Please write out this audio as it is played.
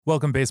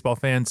Welcome, baseball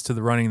fans, to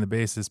the Running the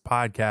Bases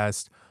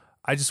podcast.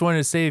 I just wanted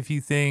to say a few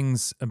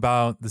things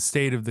about the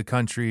state of the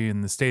country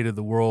and the state of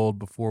the world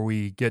before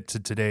we get to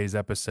today's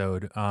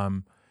episode.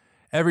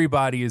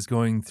 Everybody is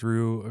going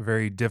through a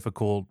very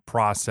difficult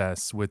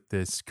process with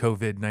this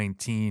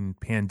COVID-19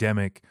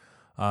 pandemic.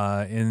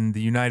 In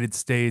the United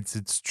States,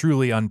 it's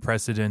truly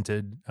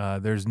unprecedented.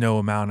 There's no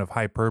amount of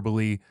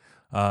hyperbole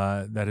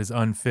that is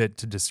unfit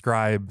to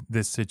describe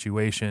this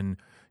situation.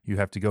 You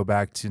have to go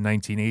back to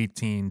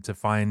 1918 to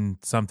find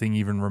something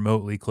even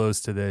remotely close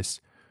to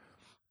this.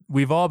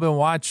 We've all been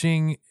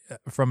watching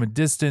from a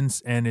distance,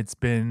 and it's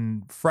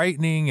been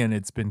frightening and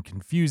it's been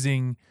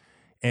confusing.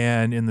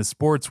 And in the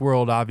sports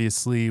world,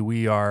 obviously,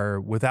 we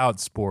are without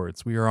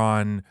sports. We are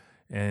on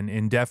an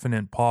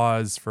indefinite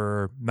pause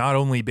for not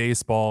only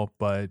baseball,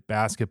 but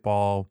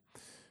basketball,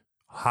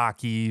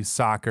 hockey,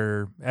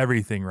 soccer,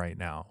 everything right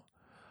now.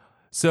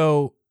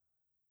 So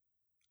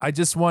I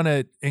just want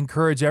to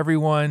encourage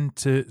everyone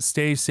to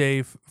stay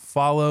safe,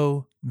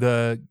 follow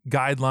the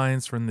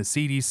guidelines from the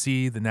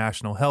CDC, the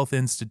National Health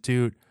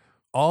Institute,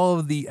 all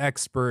of the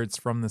experts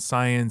from the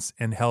science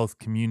and health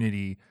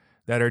community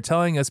that are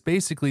telling us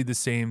basically the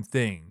same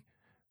thing.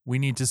 We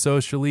need to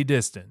socially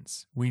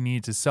distance. We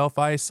need to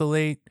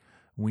self-isolate.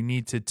 We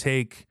need to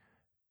take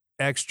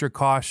extra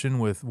caution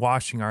with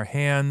washing our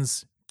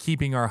hands,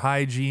 keeping our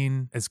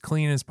hygiene as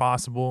clean as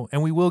possible,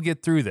 and we will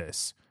get through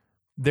this.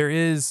 There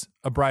is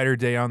a brighter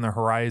day on the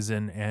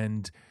horizon,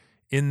 and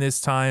in this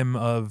time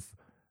of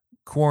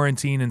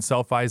quarantine and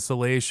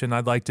self-isolation,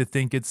 I'd like to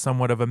think it's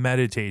somewhat of a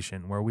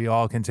meditation where we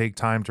all can take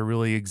time to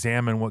really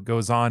examine what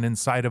goes on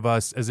inside of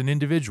us as an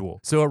individual.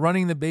 So at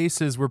Running the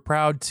Bases, we're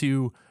proud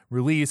to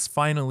release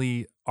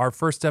finally our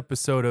first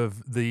episode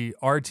of the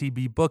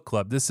RTB Book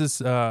Club. This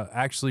is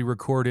actually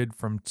recorded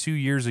from 2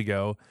 years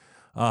ago.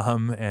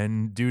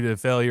 And due to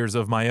failures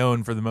of my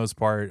own, for the most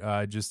part,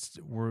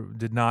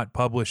 did not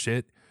publish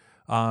it.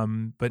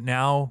 But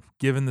now,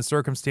 given the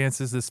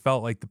circumstances, this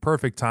felt like the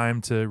perfect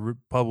time to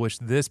publish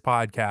this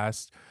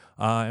podcast.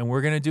 And we're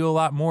going to do a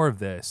lot more of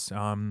this.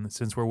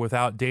 Since we're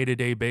without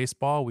day-to-day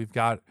baseball, we've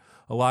got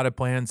a lot of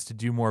plans to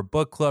do more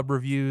book club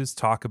reviews,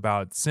 talk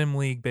about Sim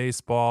League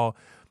baseball,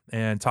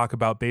 and talk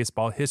about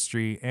baseball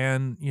history.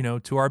 And, you know,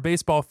 to our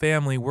baseball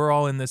family, we're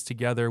all in this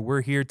together.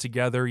 We're here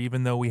together,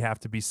 even though we have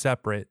to be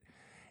separate.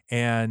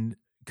 And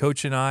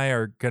Coach and I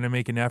are going to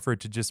make an effort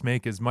to just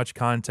make as much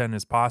content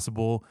as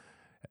possible,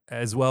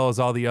 as well as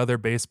all the other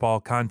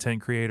baseball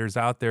content creators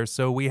out there.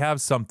 So we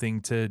have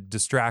something to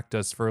distract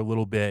us for a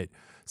little bit,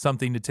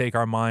 something to take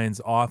our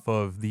minds off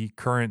of the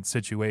current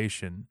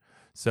situation.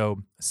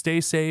 So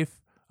stay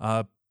safe.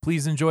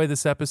 Please enjoy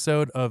this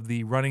episode of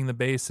the Running the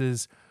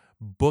Bases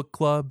Book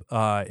Club.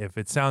 If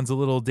it sounds a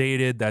little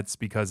dated, that's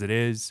because it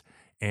is.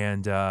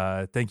 And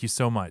thank you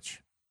so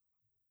much.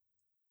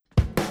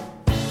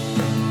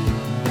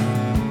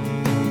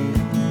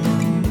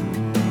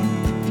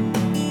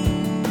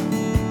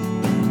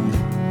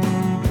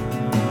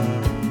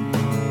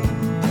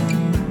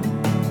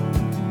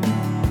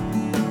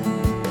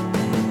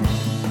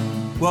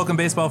 Welcome,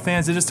 baseball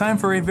fans. It is time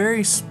for a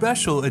very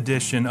special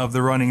edition of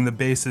the Running the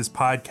Bases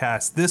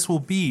podcast. This will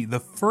be the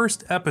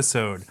first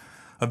episode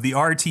of the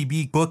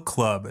RTB Book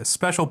Club, a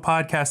special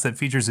podcast that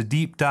features a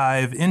deep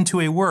dive into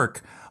a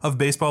work of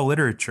baseball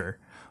literature.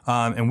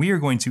 And we are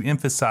going to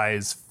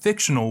emphasize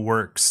fictional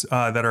works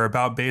that are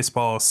about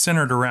baseball,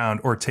 centered around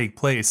or take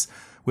place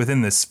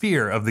within the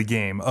sphere of the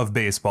game of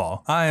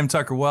baseball. I am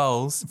Tucker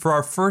Wells. For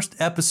our first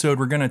episode,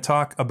 we're going to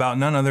talk about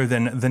none other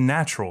than The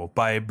Natural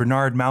by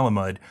Bernard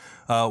Malamud,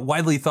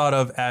 widely thought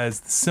of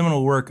as the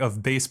seminal work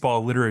of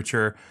baseball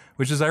literature,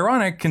 which is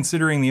ironic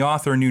considering the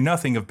author knew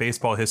nothing of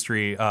baseball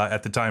history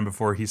at the time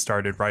before he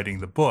started writing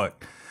the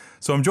book.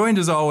 So I'm joined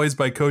as always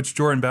by Coach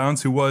Jordan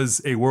Bounds, who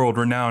was a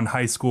world-renowned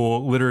high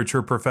school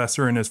literature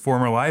professor in his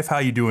former life. How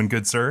you doing,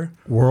 good sir?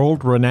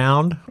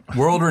 World-renowned?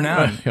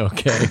 World-renowned.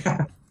 Okay.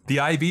 The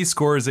IB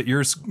scores at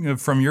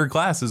from your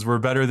classes were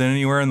better than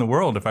anywhere in the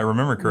world, if I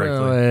remember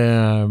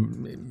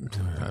correctly.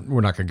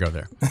 We're not going to go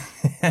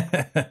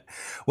there.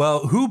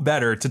 Well, who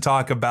better to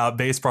talk about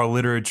baseball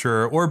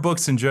literature or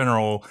books in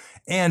general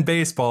and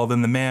baseball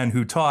than the man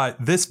who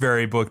taught this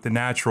very book, The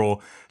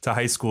Natural, to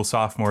high school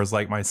sophomores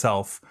like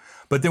myself.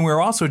 But then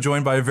we're also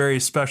joined by a very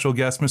special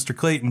guest, Mr.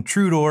 Clayton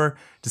Trudor,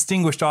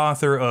 distinguished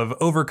author of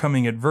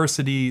Overcoming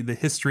Adversity, The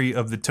History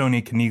of the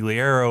Tony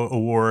Conigliaro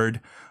Award,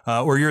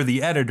 or you're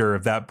the editor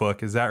of that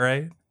book, is that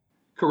right?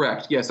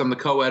 Correct. Yes, I'm the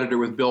co-editor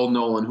with Bill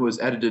Nolan, who has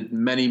edited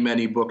many,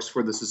 many books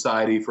for the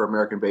Society for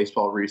American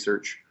Baseball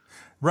Research.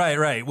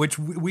 Right, which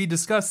we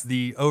discussed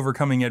the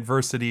Overcoming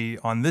Adversity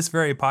on this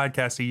very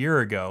podcast a year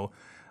ago.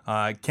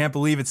 Can't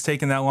believe it's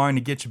taken that long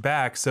to get you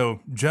back.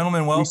 So,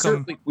 gentlemen,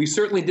 welcome. We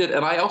certainly did.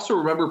 And I also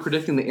remember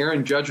predicting that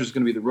Aaron Judge was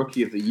going to be the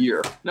Rookie of the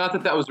Year. Not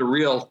that that was a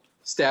real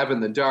stab in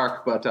the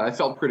dark, but I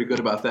felt pretty good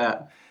about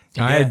that.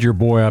 I had your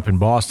boy up in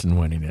Boston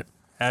winning it.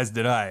 As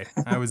did I.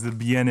 I was the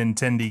bien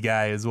intendi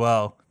guy as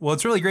well. Well,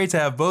 it's really great to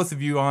have both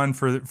of you on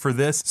for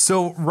this.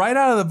 So, right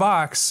out of the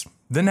box,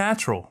 The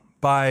Natural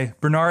by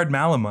Bernard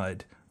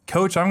Malamud.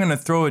 Coach, I'm going to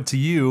throw it to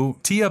you.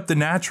 Tee up The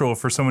Natural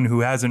for someone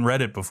who hasn't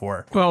read it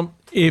before. Well,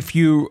 if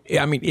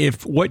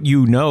what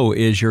you know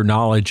is your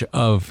knowledge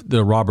of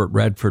the Robert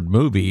Redford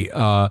movie,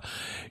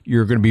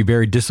 you're going to be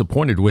very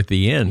disappointed with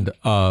the end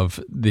of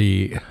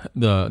the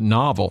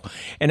novel.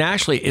 And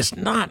actually, it's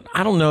not.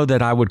 I don't know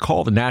that I would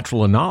call The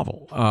Natural a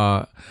novel.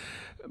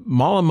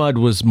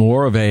 Malamud was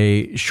more of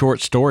a short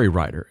story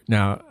writer.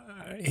 Now,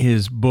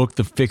 his book,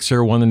 The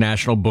Fixer, won the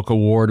National Book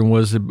Award and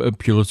was a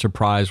Pulitzer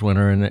Prize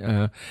winner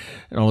and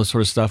all this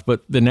sort of stuff.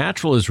 But The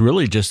Natural is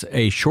really just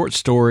a short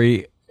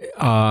story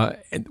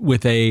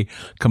with a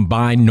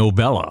combined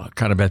novella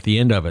kind of at the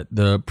end of it.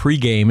 The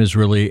pregame is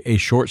really a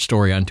short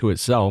story unto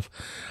itself.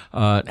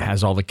 It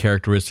has all the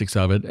characteristics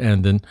of it,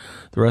 and then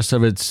the rest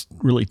of it's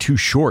really too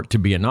short to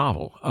be a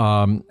novel.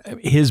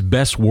 His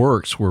best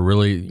works were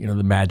really,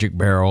 The Magic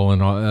Barrel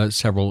and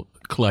several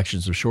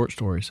collections of short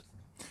stories.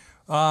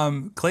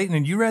 Clayton,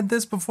 had you read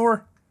this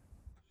before?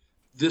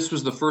 This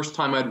was the first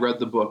time I'd read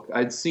the book.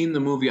 I'd seen the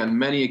movie on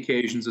many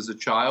occasions as a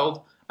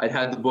child. I'd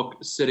had the book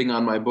sitting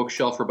on my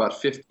bookshelf for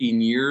about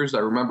 15 years. I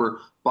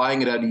remember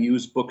buying it at a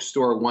used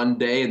bookstore one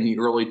day in the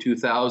early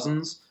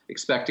 2000s,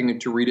 expecting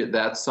to read it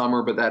that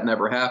summer, but that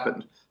never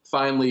happened.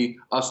 Finally,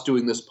 us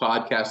doing this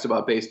podcast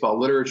about baseball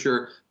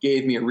literature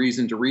gave me a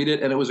reason to read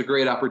it, and it was a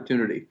great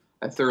opportunity.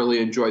 I thoroughly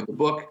enjoyed the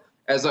book.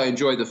 As I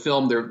enjoyed the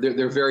film,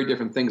 they're very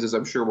different things, as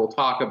I'm sure we'll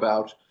talk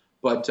about.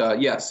 But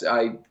yes,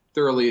 I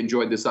thoroughly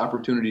enjoyed this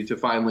opportunity to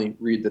finally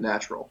read The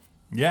Natural.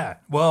 Yeah,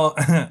 well,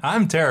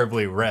 I'm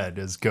terribly read,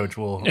 as Coach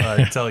will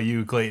tell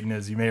you, Clayton,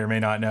 as you may or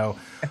may not know.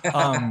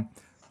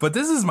 But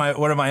this is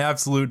one of my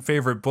absolute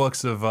favorite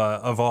books of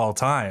all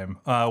time.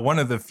 One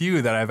of the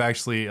few that I've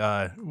actually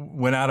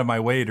went out of my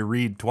way to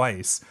read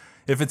twice.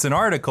 If it's an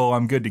article,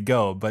 I'm good to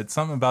go. But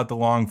something about the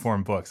long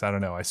form books, I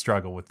don't know. I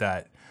struggle with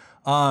that.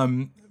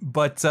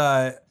 But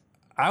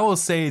I will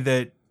say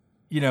that,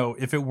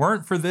 if it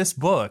weren't for this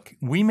book,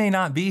 we may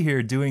not be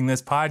here doing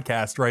this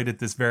podcast right at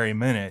this very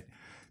minute.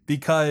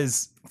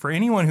 Because for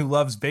anyone who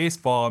loves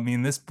baseball,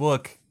 this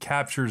book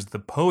captures the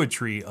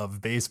poetry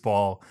of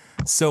baseball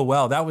so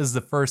well. That was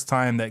the first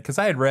time because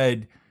I had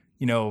read,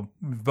 we've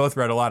both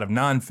read a lot of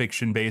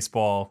nonfiction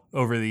baseball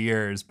over the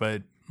years.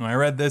 But when I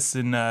read this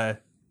in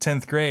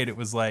 10th grade, it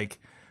was like,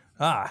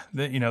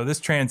 this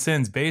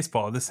transcends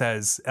baseball. This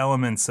has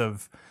elements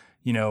of,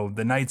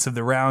 the Knights of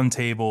the Round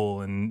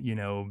Table and,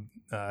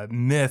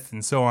 myth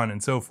and so on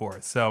and so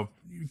forth. So,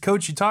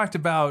 Coach, you talked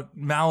about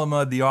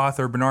Malamud, the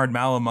author, Bernard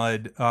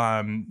Malamud,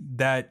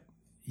 that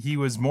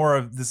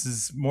this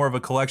is more of a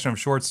collection of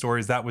short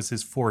stories. That was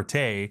his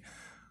forte.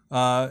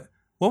 What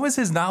was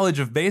his knowledge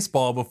of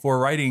baseball before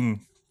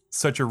writing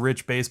such a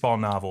rich baseball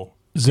novel?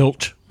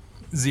 Zilch.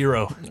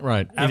 Zero.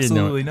 Right.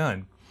 Absolutely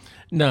none.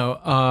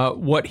 No.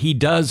 What he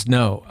does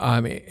know,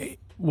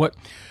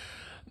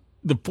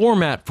 the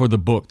format for the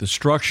book, the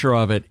structure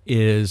of it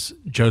is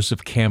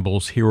Joseph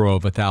Campbell's Hero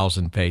of a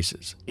Thousand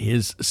Faces.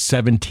 His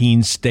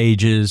 17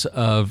 stages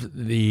of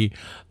the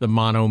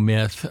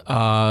monomyth,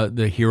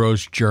 the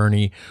hero's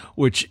journey,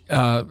 which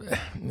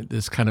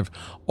this kind of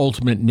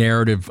ultimate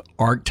narrative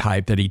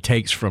archetype that he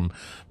takes from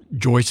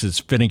Joyce's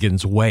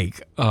Finnegan's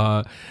Wake.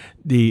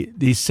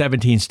 These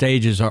 17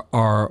 stages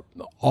are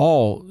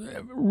all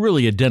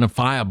really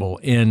identifiable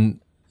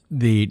in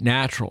The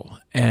Natural.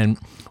 And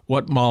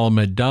what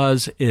Malamud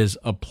does is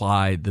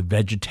apply the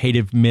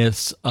vegetative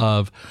myths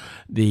of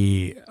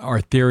the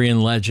Arthurian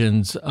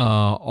legends,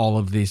 all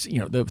of these,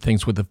 the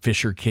things with the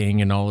Fisher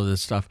King and all of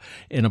this stuff,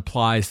 and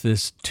applies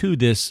this to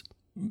this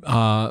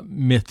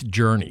myth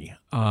journey.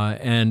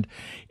 And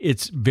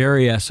it's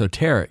very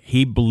esoteric.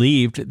 He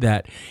believed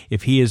that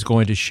if he is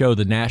going to show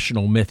the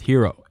national myth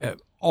hero,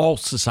 all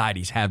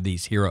societies have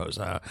these heroes.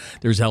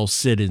 There's El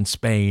Cid in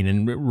Spain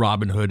and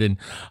Robin Hood in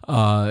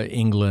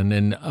England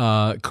and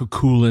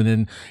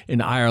Cuchulainn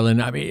in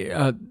Ireland.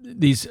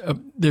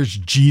 There's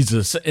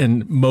Jesus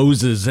and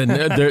Moses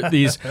and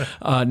these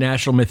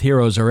national myth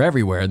heroes are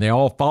everywhere, and they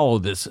all follow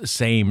this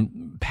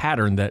same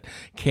pattern that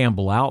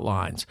Campbell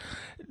outlines.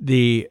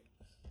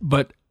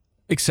 But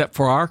except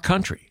for our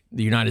country.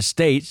 The United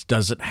States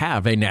doesn't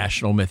have a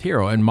national myth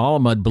hero, and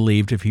Malamud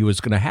believed if he was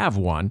going to have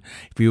one,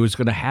 if he was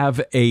going to have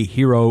a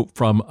hero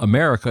from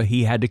America,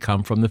 he had to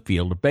come from the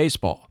field of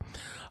baseball.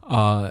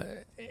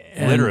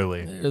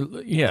 Literally.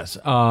 Yes.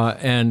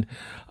 And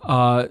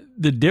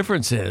the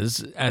difference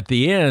is, at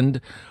the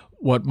end,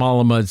 what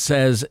Malamud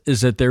says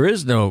is that there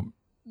is no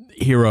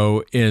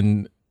hero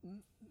in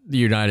the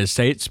United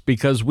States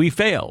because we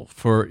fail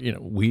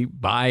we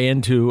buy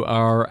into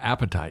our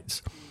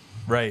appetites.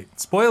 Right.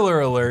 Spoiler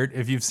alert,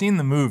 if you've seen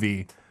the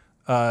movie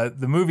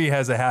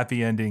has a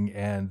happy ending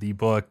and the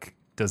book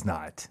does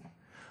not.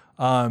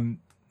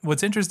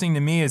 What's interesting to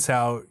me is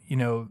how,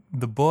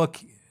 the book,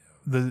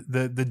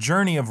 the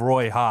journey of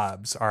Roy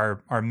Hobbs,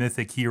 our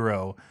mythic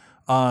hero,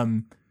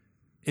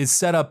 is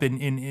set up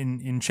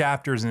in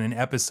chapters and in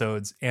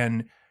episodes.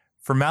 And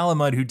for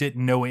Malamud, who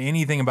didn't know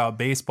anything about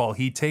baseball,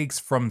 he takes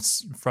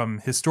from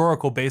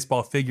historical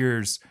baseball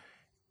figures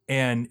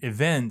and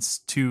events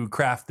to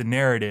craft the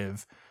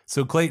narrative.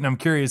 So Clayton, I'm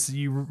curious,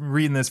 you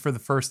reading this for the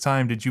first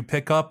time, did you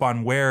pick up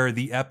on where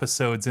the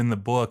episodes in the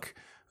book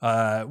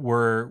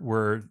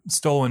were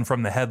stolen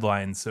from the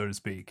headlines, so to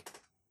speak?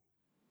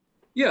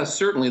 Yeah,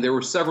 certainly. There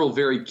were several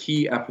very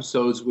key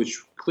episodes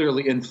which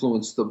clearly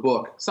influenced the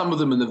book, some of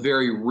them in the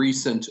very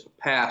recent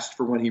past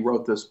for when he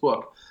wrote this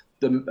book.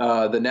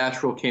 The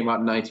Natural came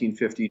out in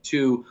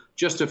 1952.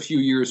 Just a few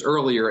years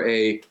earlier,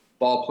 a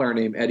ball player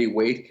named Eddie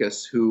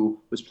Waitkus,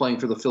 who was playing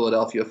for the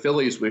Philadelphia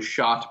Phillies, was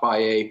shot by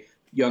a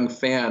young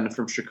fan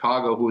from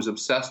Chicago who was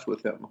obsessed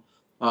with him.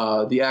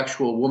 The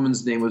actual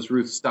woman's name was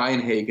Ruth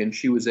Steinhagen.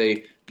 She was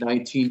a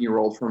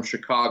 19-year-old from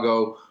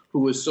Chicago who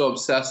was so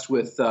obsessed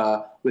with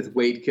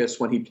Waitkus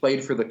when he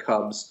played for the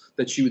Cubs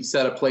that she would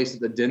set a place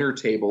at the dinner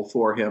table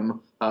for him,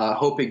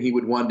 hoping he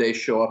would one day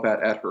show up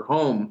at her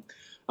home.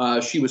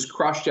 She was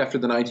crushed after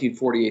the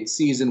 1948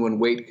 season when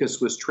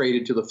Waitkus was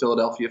traded to the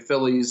Philadelphia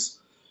Phillies.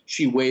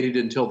 She waited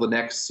until the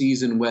next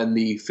season when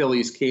the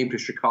Phillies came to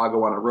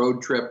Chicago on a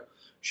road trip.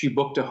 She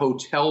booked a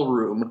hotel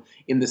room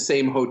in the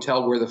same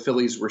hotel where the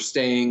Phillies were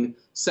staying,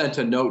 sent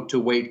a note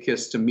to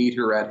Waitkus to meet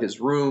her at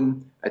his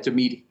room,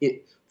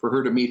 for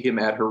her to meet him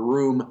at her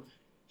room.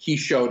 He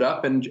showed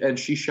up and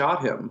she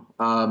shot him.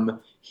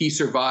 He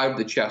survived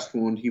the chest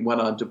wound. He went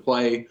on to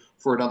play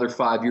for another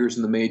 5 years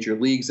in the major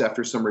leagues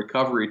after some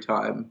recovery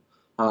time.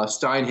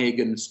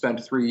 Steinhagen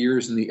spent 3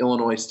 years in the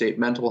Illinois State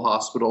Mental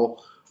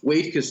Hospital.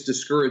 Waitkus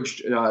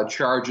discouraged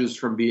charges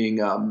from being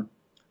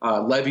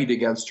levied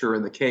against her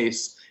in the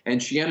case,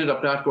 and she ended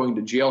up not going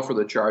to jail for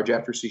the charge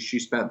after she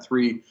spent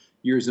 3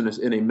 years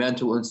in a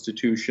mental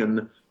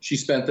institution. She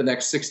spent the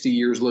next 60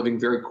 years living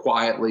very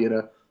quietly in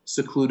a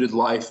secluded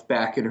life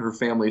back in her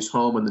family's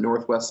home in the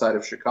northwest side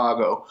of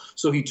Chicago.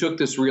 So he took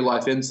this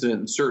real-life incident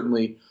and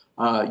certainly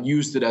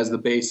used it as the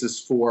basis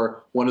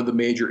for one of the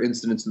major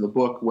incidents in the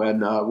book when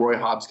Roy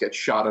Hobbs gets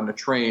shot on a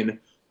train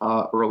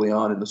early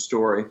on in the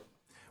story.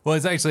 Well,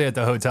 it's actually at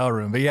the hotel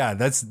room, but yeah,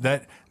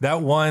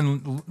 that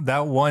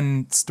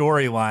one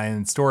story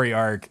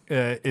arc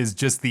is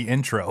just the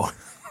intro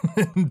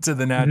to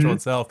the Natural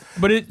itself.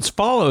 But it's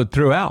followed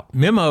throughout.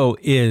 Memo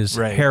is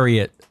Right.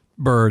 Harriet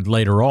Bird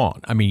later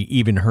on. I mean,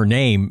 even her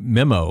name,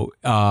 Memo.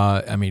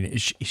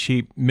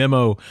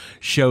 Memo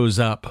shows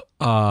up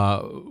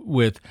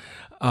with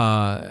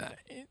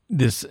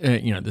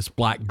this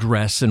black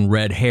dress and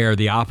red hair,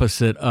 the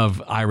opposite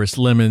of Iris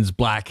Lemon's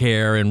black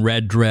hair and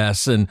red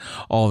dress and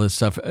all this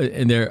stuff.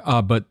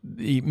 But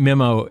the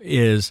Memo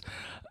is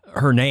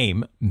her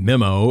name.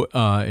 Memo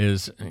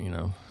is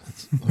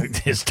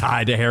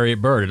tied to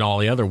Harriet Bird and all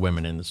the other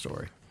women in the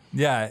story.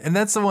 Yeah, and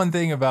that's the one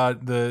thing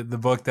about the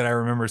book that I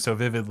remember so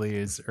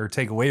vividly or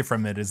take away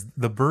from it is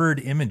the bird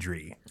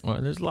imagery. Well,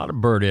 there's a lot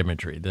of bird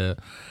imagery.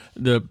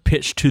 The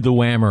pitch to the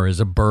whammer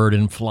is a bird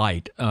in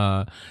flight.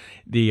 The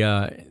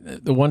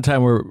one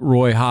time where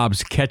Roy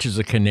Hobbs catches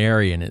a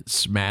canary and it's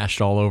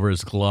smashed all over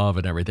his glove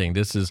and everything.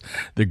 This is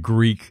the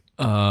Greek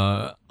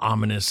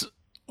ominous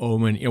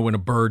omen. When a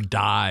bird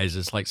dies,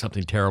 it's like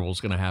something terrible is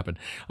going to happen.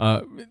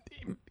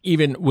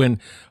 Even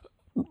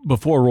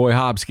before Roy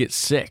Hobbs gets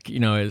sick,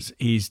 as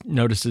he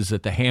notices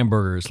that the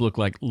hamburgers look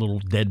like little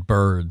dead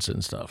birds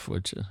and stuff,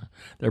 which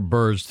they're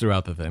birds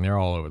throughout the thing. They're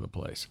all over the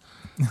place.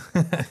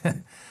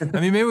 I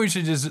mean, maybe we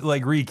should just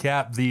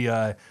recap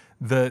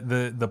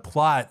the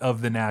plot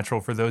of The Natural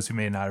for those who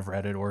may not have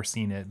read it or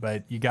seen it.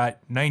 But you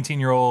got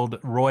 19-year-old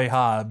Roy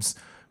Hobbs,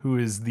 who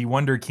is the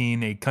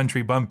wonderkeen, a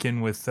country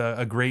bumpkin with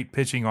a great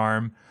pitching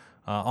arm,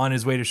 on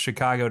his way to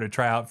Chicago to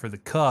try out for the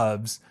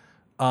Cubs.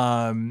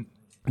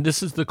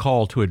 This is the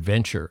call to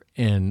adventure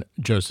in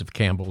Joseph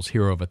Campbell's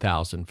Hero of a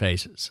Thousand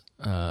Faces.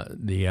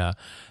 The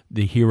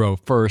hero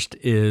first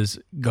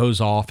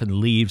goes off and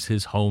leaves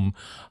his home.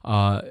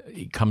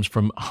 He comes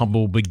from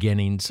humble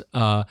beginnings.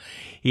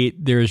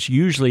 There's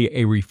usually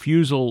a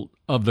refusal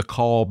of the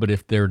call, but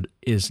if there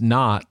is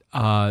not,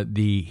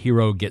 the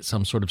hero gets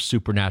some sort of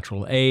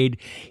supernatural aid.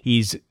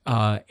 He's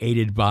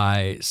aided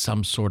by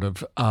some sort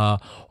of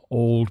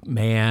old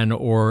man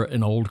or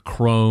an old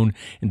crone.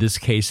 In this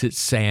case, it's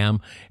Sam.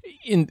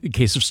 In the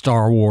case of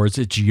Star Wars,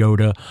 it's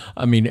Yoda.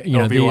 I mean,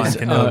 Obi-Wan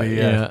Kenobi,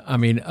 yeah. I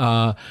mean,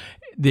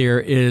 there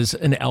is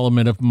an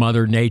element of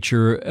Mother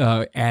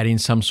Nature adding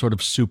some sort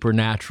of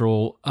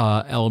supernatural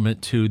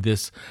element to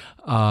this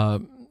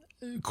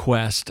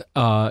quest.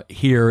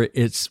 Here,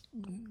 it's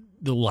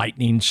the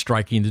lightning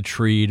striking the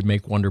tree to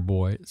make Wonder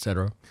Boy,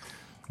 etc.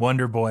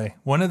 Wonder Boy,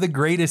 one of the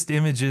greatest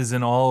images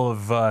in all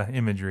of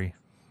imagery.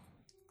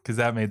 Because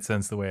that made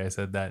sense the way I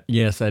said that.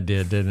 Yes, that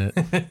did, didn't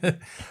it?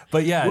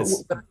 But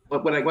yes.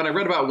 When I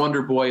read about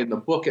Wonder Boy in the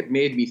book, it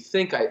made me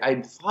think.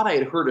 I thought I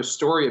had heard a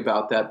story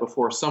about that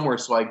before somewhere,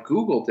 so I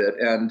Googled it.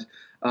 And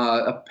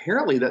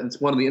apparently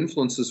that's one of the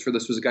influences for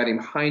this was a guy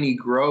named Heine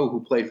Groh, who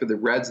played for the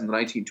Reds in the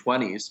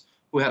 1920s,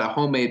 who had a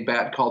homemade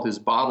bat called his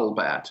bottle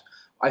bat.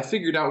 I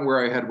figured out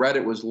where I had read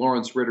it was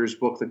Lawrence Ritter's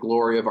book, The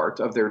Glory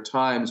of Their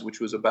Times,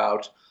 which was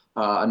about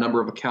a number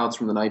of accounts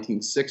from the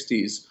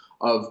 1960s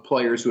of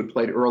players who had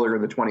played earlier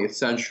in the 20th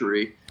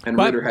century, and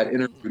Ritter had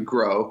interviewed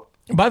Groh.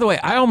 By the way,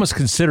 I almost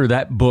consider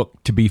that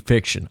book to be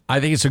fiction. I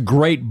think it's a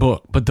great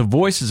book, but the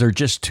voices are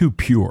just too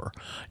pure.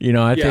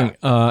 I think,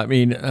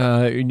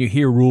 when you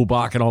hear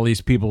Rulebach and all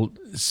these people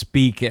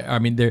speak, I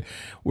mean,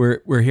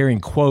 we're hearing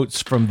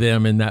quotes from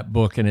them in that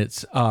book, and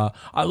it's,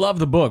 I love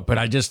the book, but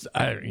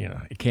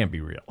it can't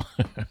be real.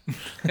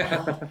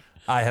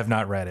 I have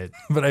not read it,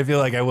 but I feel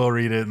like I will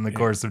read it in the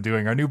course of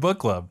doing our new book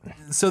club.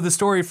 So the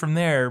story from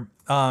there,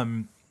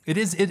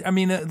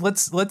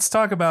 let's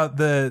talk about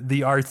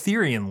the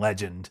Arthurian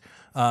legend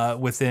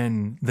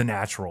within the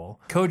natural.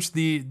 Coach,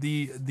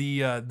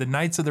 the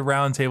Knights of the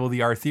Round Table,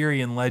 the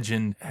Arthurian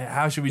legend.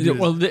 How should we do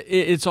this? Well,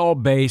 it's all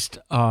based.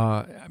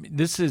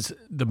 This is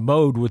the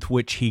mode with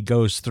which he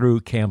goes through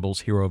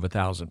Campbell's Hero of a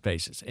Thousand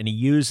Faces, and he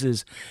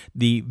uses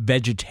the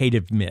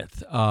vegetative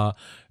myth.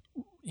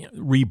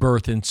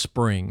 Rebirth in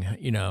spring,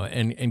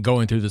 and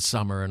going through the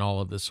summer and all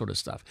of this sort of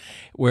stuff,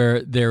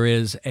 where there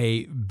is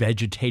a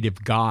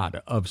vegetative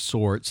god of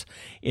sorts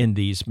in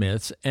these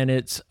myths. And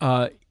it's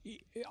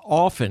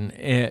often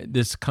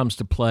this comes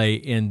to play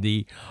in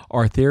the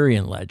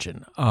Arthurian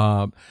legend.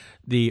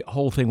 The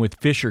whole thing with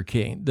Fisher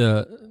King,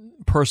 the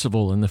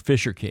Percival and the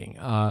Fisher King,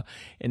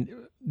 and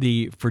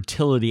the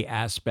fertility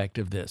aspect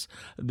of this.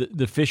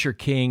 The Fisher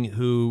King,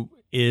 who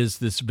is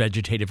this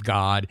vegetative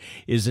god,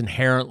 is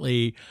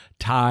inherently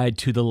tied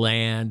to the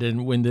land,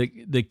 and when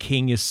the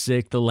king is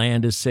sick, the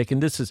land is sick.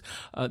 And this is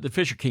the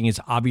Fisher King is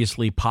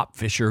obviously Pop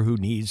Fisher, who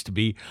needs to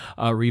be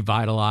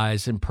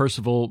revitalized, and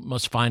Percival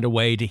must find a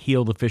way to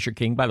heal the Fisher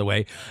King. By the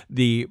way,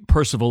 the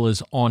Percival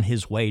is on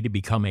his way to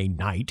become a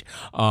knight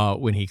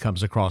when he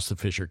comes across the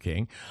Fisher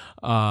King.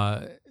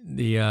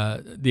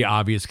 The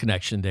obvious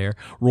connection there.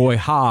 Roy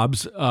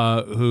Hobbs,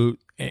 who,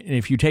 and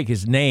if you take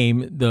his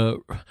name, the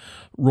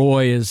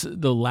Roy is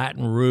the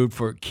Latin root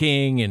for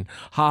king, and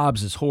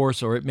Hobbs is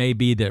horse, or it may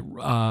be that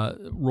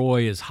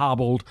Roy is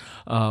hobbled,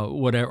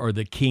 whatever, or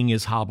the king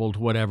is hobbled,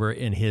 whatever,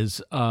 in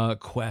his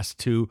quest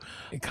to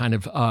kind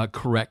of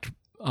correct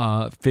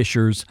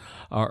Fisher's,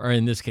 or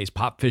in this case,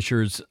 Pop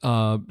Fisher's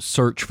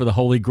search for the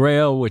Holy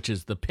Grail, which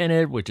is the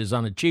pennant, which is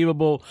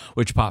unachievable,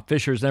 which Pop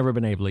Fisher's never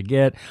been able to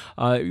get.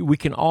 We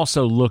can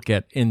also look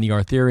at, in the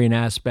Arthurian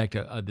aspect,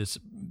 this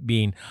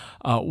being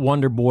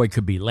Wonder Boy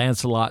could be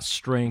Lancelot's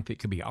strength. It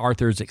could be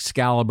Arthur's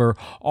Excalibur.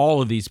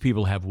 All of these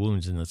people have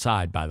wounds in the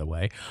side, by the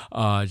way,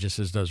 just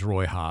as does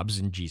Roy Hobbs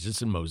and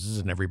Jesus and Moses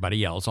and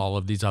everybody else. All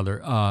of these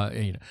other,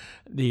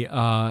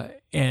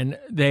 and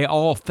they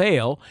all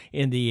fail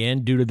in the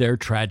end due to their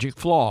tragic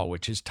flaw,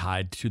 which is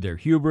tied to their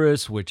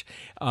hubris, which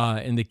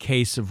in the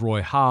case of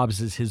Roy Hobbs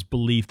is his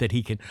belief that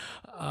he can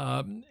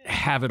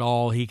have it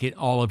all.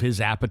 All of his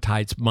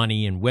appetites,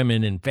 money and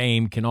women and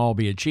fame, can all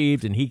be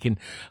achieved, and he can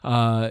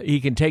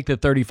take the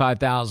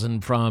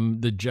 $35,000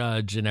 from the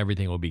judge, and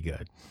everything will be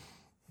good.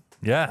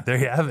 Yeah, there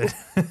you have it.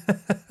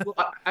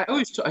 Well,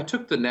 I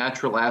took the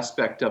natural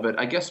aspect of it,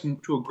 I guess,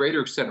 to a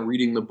greater extent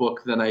reading the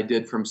book than I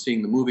did from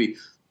seeing the movie.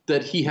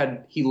 That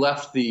he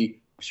left the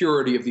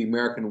purity of the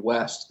American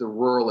West, the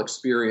rural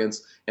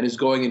experience, and is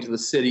going into the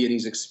city, and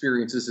he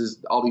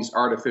experiences all these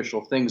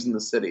artificial things in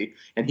the city,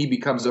 and he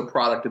becomes a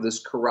product of this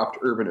corrupt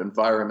urban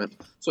environment.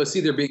 So I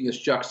see there being this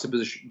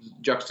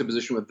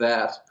juxtaposition with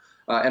that.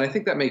 And I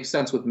think that makes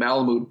sense with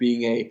Malamud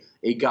being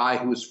a guy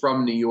who is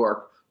from New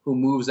York, who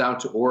moves out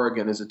to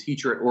Oregon as a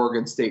teacher at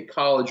Oregon State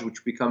College,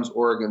 which becomes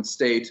Oregon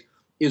State,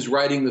 is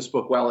writing this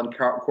book while in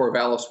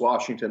Corvallis,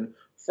 Washington,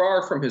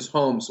 far from his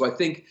home. So I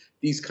think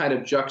these kind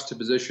of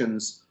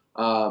juxtapositions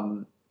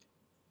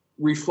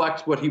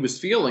reflect what he was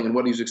feeling and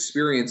what he was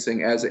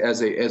experiencing as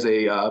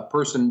a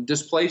person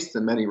displaced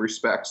in many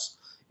respects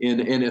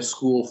in a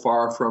school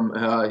far from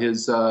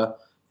his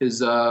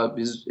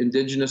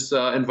indigenous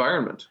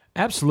environment.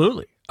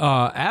 Absolutely.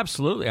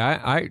 Absolutely.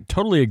 I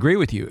totally agree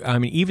with you. I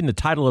mean, even the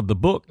title of the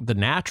book, The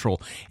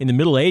Natural, in the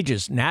Middle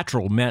Ages,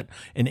 natural meant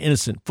an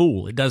innocent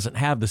fool. It doesn't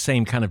have the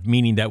same kind of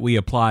meaning that we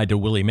apply to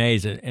Willie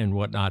Mays and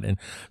whatnot in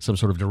some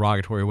sort of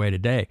derogatory way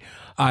today.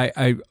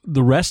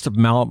 The rest of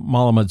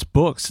Malamud's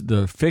books,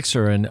 The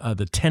Fixer and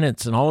The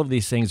Tenants and all of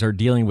these things, are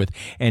dealing with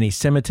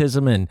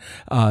anti-Semitism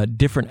and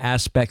different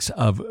aspects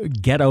of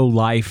ghetto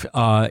life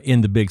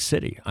in the big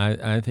city.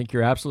 I think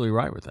you're absolutely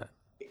right with that.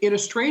 In a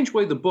strange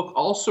way, the book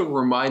also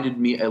reminded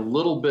me a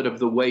little bit of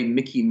the way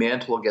Mickey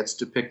Mantle gets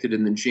depicted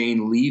in the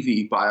Jane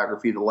Levy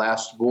biography, The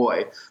Last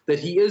Boy, that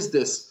he is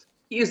this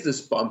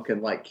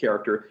bumpkin-like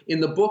character. In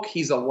the book,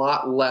 he's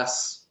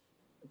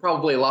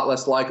probably a lot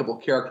less likable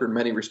character in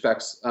many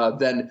respects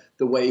than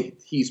the way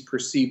he's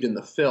perceived in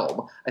the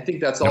film. I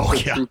think that's also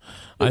true.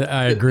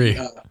 I agree.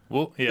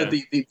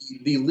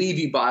 The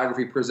Levy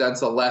biography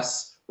presents a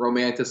less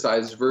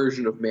romanticized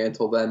version of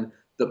Mantle than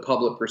the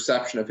public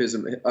perception of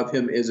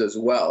him is as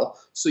well.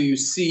 So you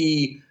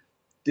see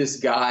this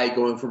guy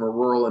going from a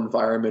rural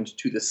environment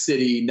to the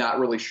city, not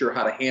really sure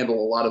how to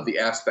handle a lot of the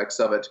aspects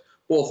of it,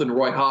 both in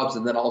Roy Hobbs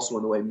and then also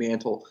in the way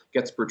Mantle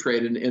gets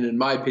portrayed. And in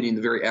my opinion,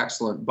 the very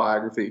excellent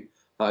biography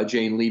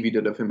Jane Levy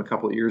did of him a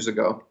couple of years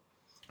ago.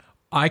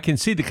 I can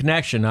see the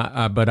connection,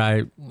 but I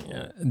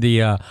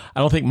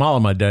don't think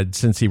Malamud did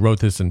since he wrote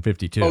this in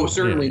 52. Oh,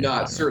 certainly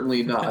not.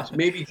 Certainly not.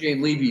 Maybe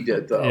Jane Levy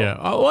did, though. Yeah.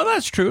 Oh, well,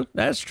 that's true.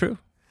 That's true.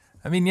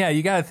 I mean, yeah,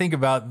 you got to think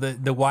about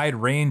the wide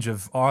range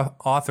of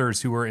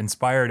authors who were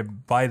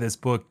inspired by this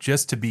book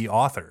just to be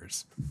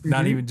authors,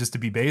 not even just to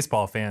be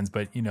baseball fans,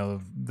 but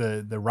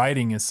the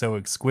writing is so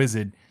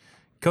exquisite.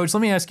 Coach,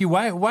 let me ask you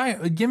why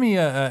give me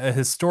a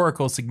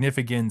historical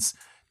significance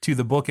to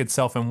the book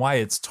itself and why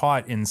it's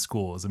taught in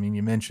schools. I mean,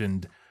 you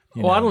mentioned.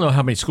 I don't know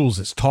how many schools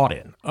it's taught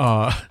in.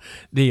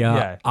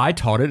 I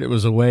taught it. It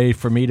was a way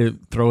for me to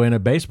throw in a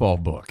baseball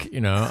book,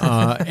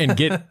 and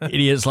get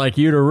idiots like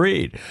you to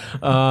read.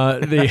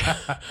 But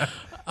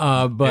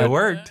it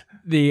worked.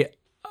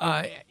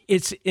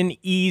 It's an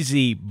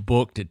easy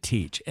book to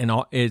teach, and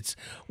it's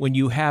when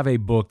you have a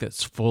book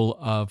that's full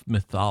of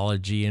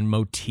mythology and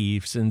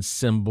motifs and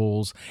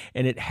symbols,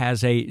 and it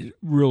has a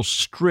real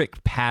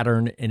strict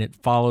pattern, and it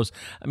follows.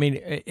 I mean,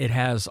 it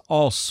has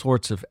all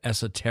sorts of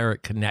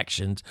esoteric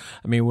connections.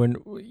 I mean, when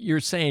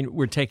you're saying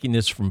we're taking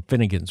this from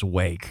Finnegan's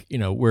Wake,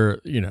 we're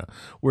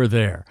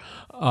there.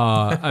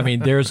 I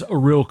mean, there's a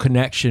real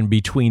connection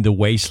between the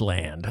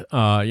wasteland,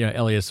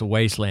 Elias the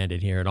wasteland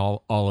in here, and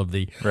all of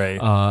the right.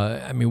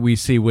 I mean, we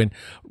see when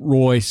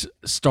Royce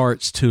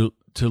starts to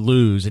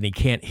lose and he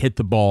can't hit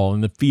the ball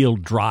and the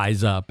field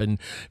dries up and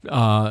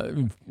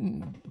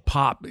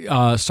Pop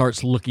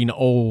starts looking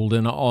old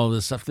and all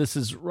this stuff. This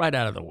is right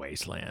out of the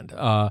wasteland.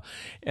 I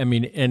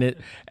mean, and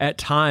at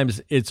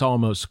times it's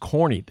almost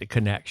corny, the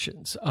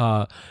connections.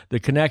 The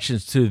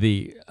connections to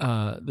the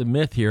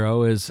myth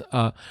hero is,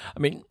 I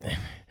mean,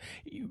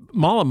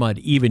 Malamud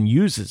even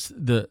uses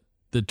the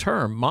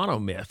term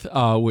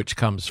monomyth, which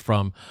comes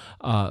from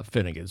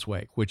Finnegan's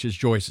Wake, which is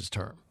Joyce's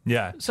term.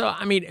 Yeah. So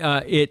I mean,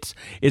 it's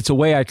a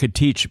way I could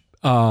teach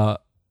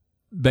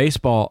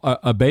baseball,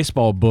 a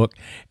baseball book,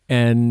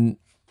 and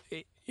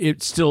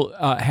it still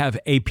have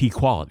AP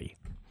quality.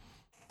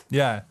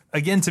 Yeah.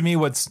 Again, to me,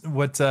 what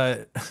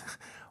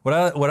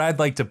I'd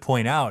like to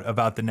point out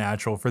about The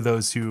Natural for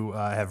those who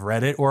have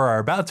read it or are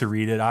about to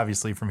read it,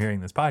 obviously from hearing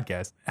this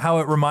podcast, how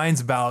it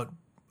reminds about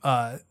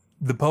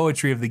the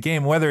poetry of the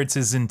game, whether it's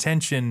his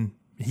intention,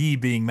 he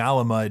being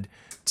Malamud,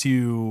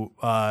 to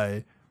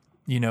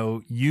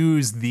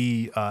use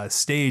the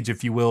stage,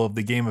 if you will, of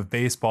the game of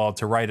baseball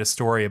to write a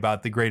story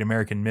about the great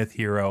American myth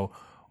hero,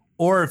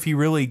 or if he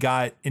really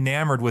got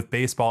enamored with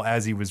baseball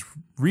as he was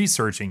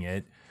researching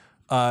it.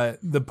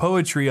 The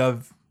poetry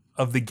of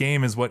the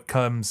game is what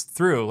comes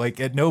through. Like,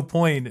 at no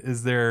point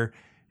is there,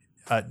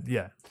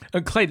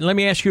 Clayton, let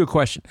me ask you a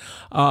question.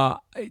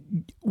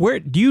 Where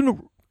do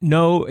you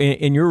know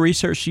in your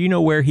research? Do you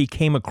know where he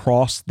came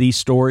across these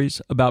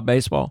stories about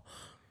baseball?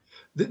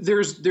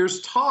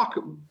 There's talk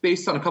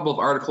based on a couple of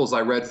articles I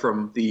read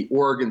from the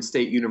Oregon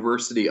State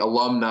University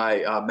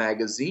alumni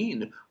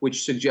magazine,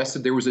 which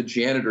suggested there was a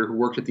janitor who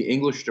worked at the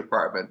English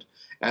department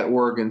at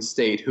Oregon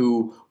State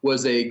who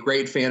was a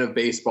great fan of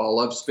baseball,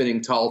 loved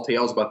spinning tall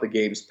tales about the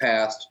game's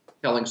past,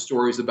 telling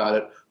stories about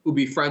it, who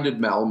befriended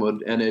Malamud,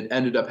 and it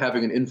ended up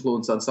having an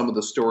influence on some of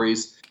the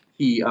stories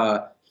he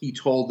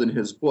told in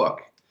his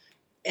book.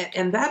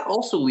 And that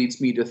also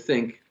leads me to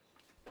think,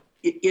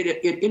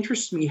 it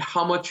interests me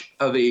how much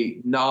of a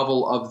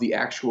novel of the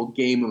actual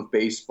game of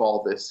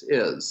baseball this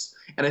is.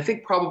 And I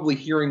think probably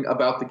hearing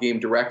about the game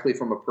directly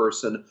from a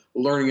person,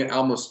 learning it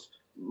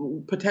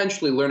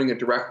potentially learning it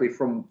directly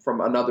from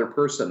another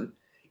person,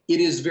 it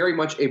is very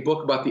much a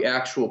book about the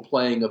actual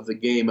playing of the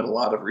game in a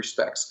lot of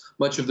respects.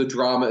 Much of the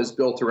drama is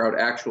built around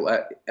actual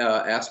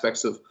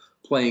aspects of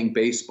playing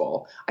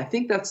baseball. I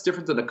think that's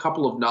different than a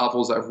couple of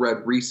novels I've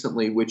read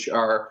recently, which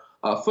are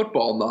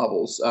football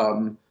novels.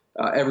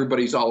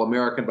 Everybody's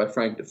All-American by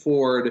Frank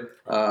DeFord,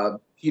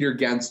 Peter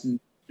Gent's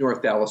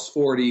North Dallas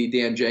 40,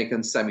 Dan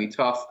Jenkins'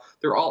 Semi-Tough.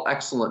 They're all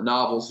excellent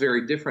novels,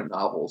 very different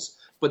novels.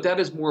 But that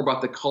is more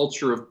about the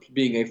culture of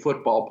being a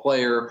football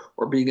player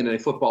or being in a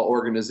football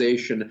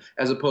organization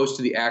as opposed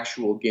to the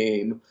actual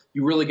game.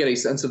 You really get a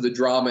sense of the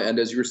drama and,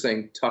 as you were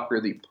saying, Tucker,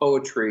 the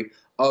poetry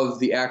of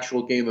the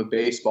actual game of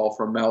baseball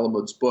from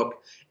Malamud's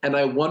book. And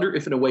I wonder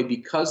if, in a way,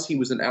 because he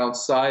was an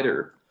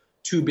outsider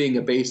to being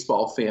a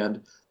baseball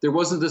fan, there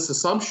wasn't this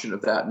assumption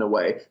of that in a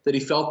way, that he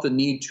felt the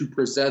need to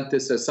present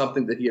this as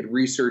something that he had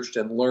researched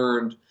and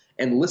learned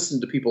and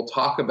listened to people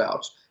talk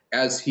about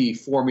as he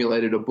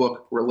formulated a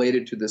book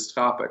related to this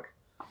topic.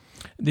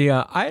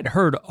 I had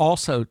heard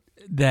also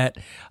that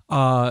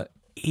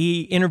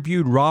he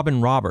interviewed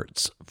Robin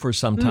Roberts for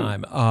some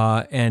time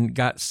and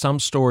got some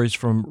stories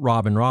from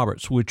Robin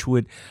Roberts, which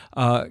would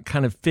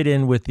kind of fit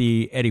in with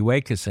the Eddie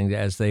Waitkus thing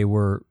as they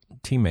were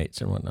teammates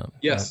and whatnot.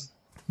 Yes.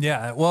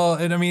 Yeah, well,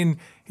 and I mean,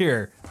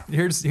 here's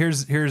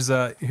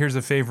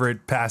a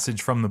favorite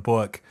passage from the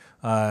book.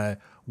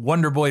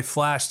 Wonder Boy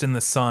flashed in the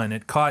sun.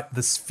 It caught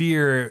the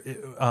sphere.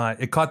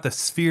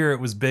 It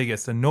was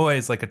biggest. A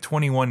noise like a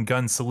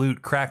 21-gun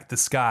salute cracked the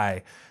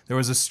sky. There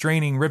was a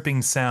straining,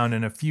 ripping sound,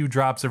 and a few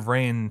drops of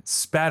rain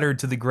spattered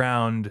to the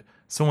ground.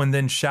 Someone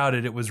then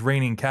shouted it was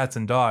raining cats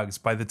and dogs.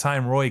 By the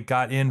time Roy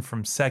got in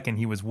from second,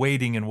 he was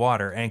wading in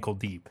water ankle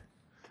deep.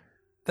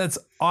 That's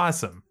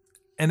awesome.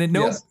 And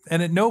Yes.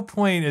 at no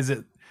point is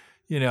it,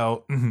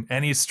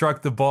 and he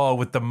struck the ball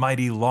with the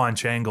mighty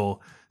launch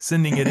angle,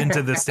 sending it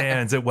into the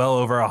stands at well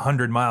over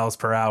 100 miles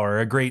per hour,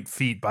 a great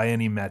feat by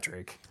any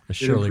metric.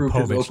 Shirley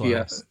improved his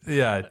Povich. OPS.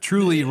 Yeah,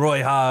 truly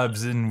Roy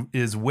Hobbs and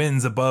his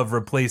wins above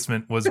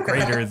replacement was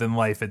greater than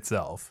life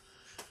itself.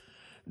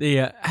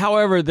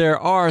 However, there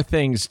are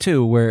things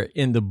too where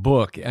in the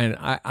book, and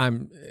I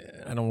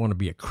don't want to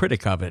be a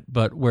critic of it,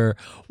 but where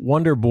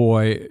Wonder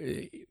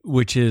Boy,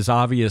 which is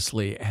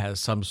obviously has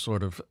some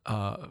sort of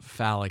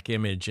phallic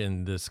image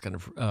in this kind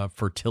of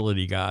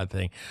fertility god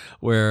thing,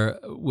 where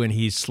when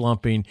he's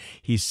slumping,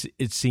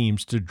 it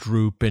seems to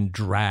droop and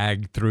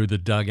drag through the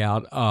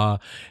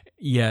dugout.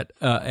 Yet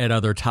at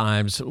other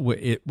times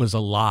it was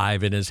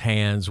alive in his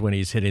hands when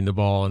he's hitting the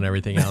ball and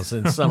everything else.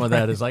 And some of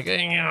that is like,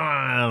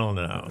 I don't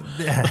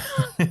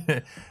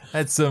know.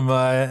 That's some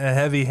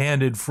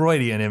heavy-handed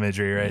Freudian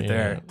imagery right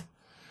there.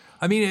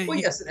 I mean,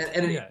 yes,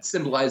 and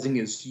symbolizing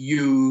his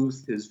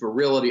youth, his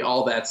virility,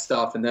 all that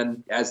stuff. And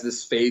then as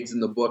this fades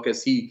in the book,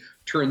 as he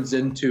turns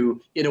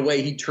into, in a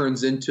way, he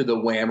turns into the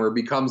Whammer,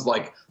 becomes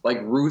like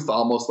Ruth,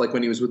 almost like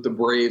when he was with the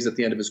Braves at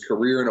the end of his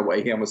career, in a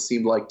way, he almost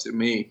seemed like to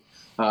me.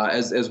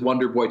 As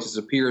Wonder Boy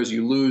disappears,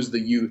 you lose the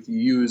youth,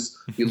 you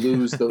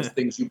lose those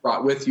things you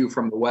brought with you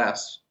from the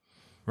West.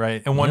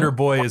 Right, and Wonder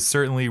Boy is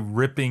certainly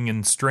ripping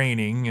and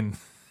straining and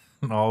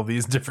all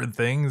these different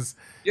things.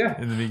 Yeah,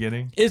 in the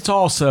beginning, it's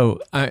also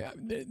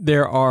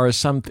there are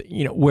some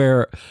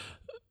where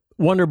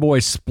Wonder Boy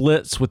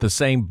splits with the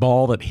same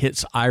ball that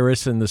hits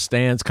Iris in the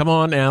stands. Come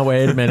on now,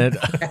 wait a minute.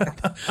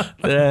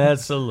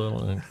 That's a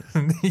little.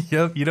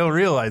 Yep, you don't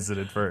realize it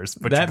at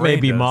first, but that may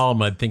be does.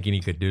 Malamud thinking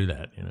he could do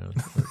that.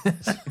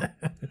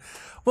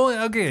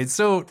 Well, okay,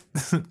 so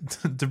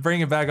to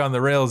bring it back on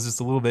the rails just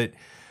a little bit,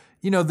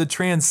 the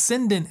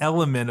transcendent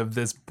element of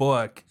this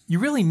book, you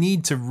really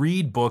need to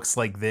read books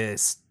like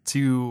this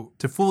to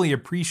fully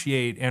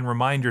appreciate and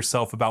remind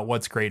yourself about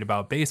what's great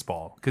about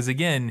baseball. Because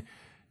again,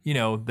 the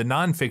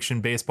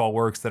nonfiction baseball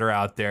works that are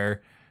out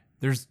there,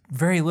 there's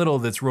very little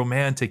that's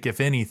romantic,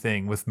 if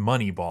anything, with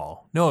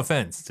Moneyball. No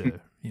offense to,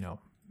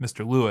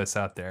 Mr. Lewis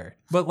out there.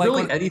 But like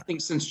really anything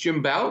since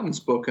Jim Bouton's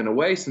book, in a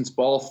way, since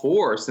Ball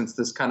 4, since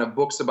this kind of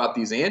books about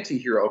these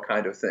anti-hero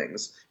kind of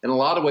things. In a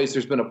lot of ways,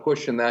 there's been a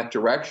push in that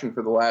direction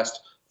for the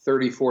last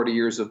 30, 40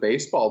 years of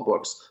baseball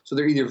books. So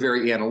they're either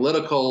very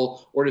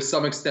analytical or to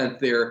some extent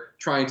they're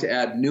trying to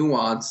add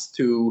nuance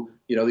to,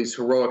 these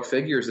heroic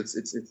figures. It's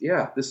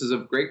this is a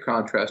great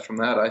contrast from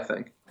that, I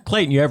think.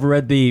 Clayton, you ever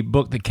read the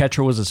book The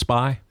Catcher Was a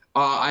Spy?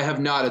 I have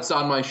not. It's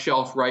on my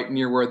shelf right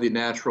near where The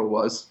Natural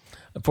was.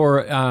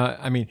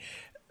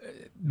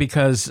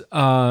 Because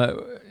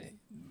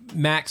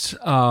Max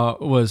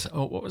was,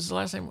 what was the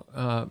last name?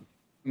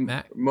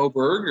 Mo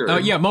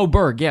Berg? Mo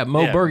Berg. Yeah,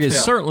 Mo Berg is yeah.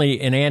 certainly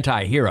an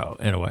anti-hero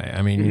in a way.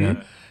 I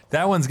mean,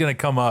 that one's going to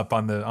come up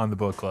on the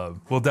book club.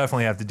 We'll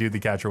definitely have to do The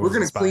Catcher Was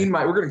a Spy.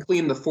 We're going to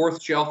clean the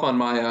fourth shelf on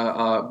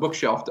my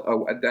bookshelf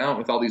down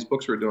with all these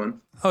books we're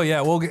doing. Oh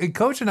yeah, well,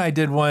 Coach and I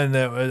did a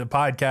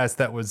podcast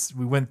that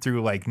we went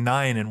through like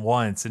 9 at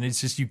once, and it's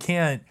just you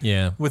can't.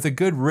 Yeah. With a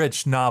good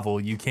rich novel,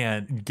 you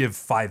can't give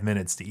 5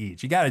 minutes to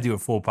each. You got to do a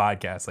full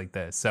podcast like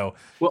this. So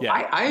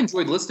I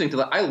enjoyed listening to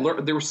that. I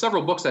learned there were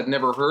several books I'd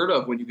never heard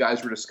of when you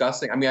guys were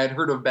discussing. I mean, I'd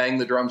heard of Bang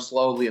the Drum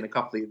Slowly and a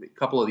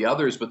couple of the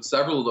others, but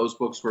several of those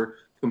books were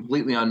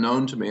completely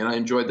unknown to me, and I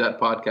enjoyed that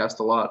podcast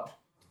a lot.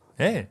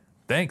 Hey,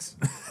 thanks.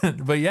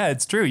 But yeah,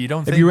 it's true.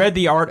 Have you read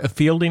The Art of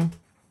Fielding?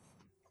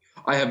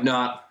 I have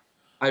not.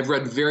 I've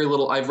read very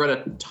little. I've read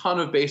a ton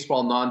of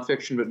baseball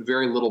nonfiction, but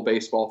very little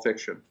baseball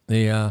fiction.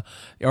 The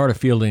Art of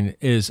Fielding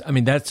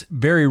that's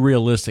very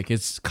realistic.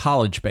 It's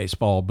college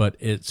baseball, but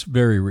it's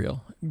very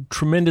real.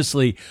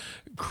 Tremendously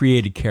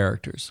created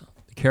characters.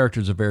 The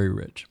characters are very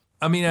rich.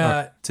 I mean,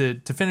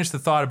 to finish the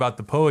thought about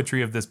the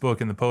poetry of this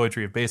book and the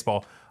poetry of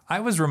baseball, I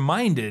was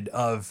reminded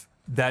of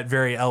that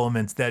very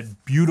element,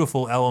 that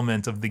beautiful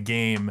element of the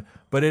game,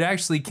 but it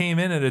actually came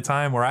in at a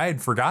time where I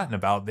had forgotten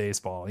about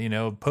baseball.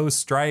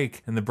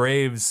 Post-strike and the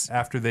Braves,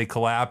 after they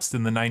collapsed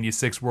in the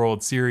 96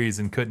 World Series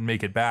and couldn't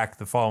make it back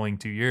the following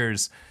 2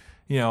 years,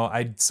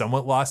 I'd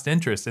somewhat lost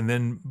interest. And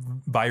then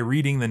by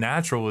reading The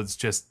Natural, it's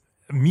just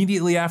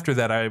immediately after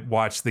that, I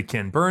watched the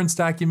Ken Burns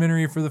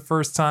documentary for the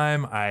first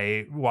time.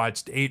 I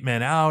watched 8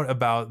 Men Out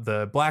about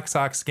the Black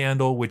Sox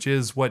scandal, which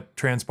is what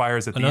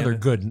transpires at the end. Another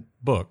good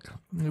book.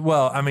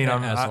 Well, I mean,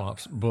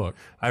 Asimov's book.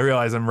 I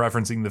realize I'm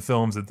referencing the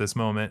films at this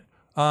moment.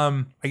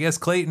 I guess,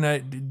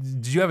 Clayton,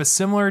 did you have a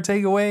similar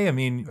takeaway? I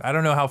mean, I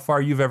don't know how far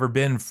you've ever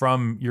been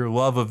from your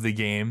love of the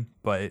game,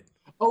 but...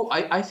 Oh,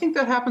 I think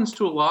that happens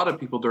to a lot of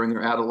people during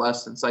their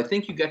adolescence. I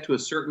think you get to a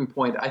certain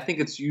point. I think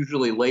it's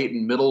usually late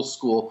in middle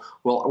school,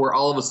 where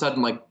all of a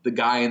sudden, like, the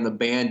guy in the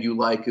band you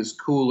like is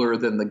cooler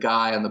than the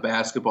guy on the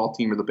basketball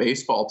team or the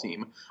baseball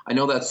team. I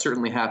know that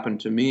certainly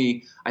happened to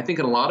me. I think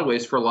in a lot of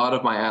ways, for a lot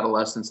of my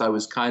adolescence, I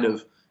was kind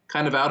of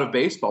out of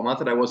baseball. Not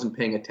that I wasn't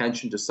paying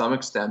attention to some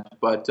extent,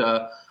 but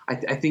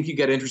I think you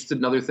get interested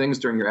in other things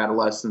during your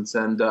adolescence.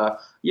 And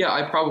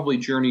I probably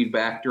journeyed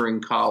back during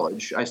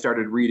college. I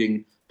started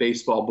reading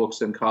baseball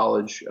books in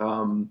college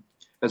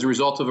as a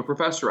result of a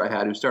professor I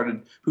had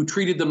who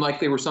treated them like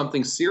they were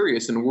something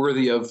serious and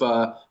worthy of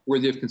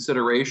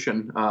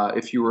consideration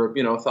if you were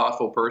a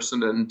thoughtful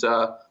person, and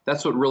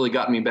that's what really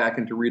got me back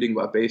into reading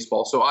about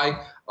baseball. So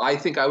I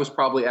think I was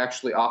probably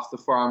actually off the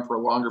farm for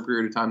a longer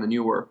period of time than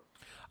you were.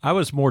 I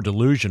was more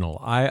delusional.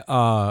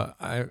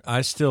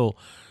 I still,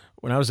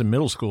 when I was in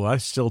middle school, I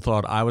still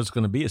thought I was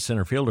going to be a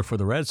center fielder for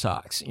the Red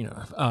Sox.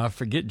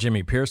 Forget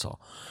Jimmy Pearsall.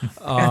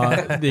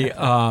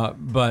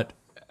 But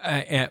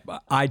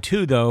I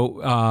too,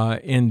 though,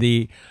 in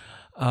the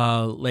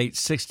late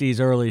 60s,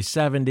 early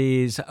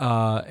 70s,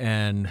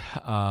 and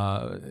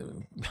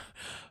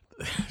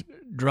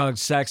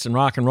drugs, sex, and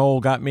rock and roll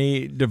got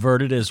me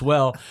diverted as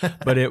well.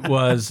 But it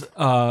was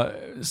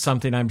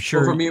something I'm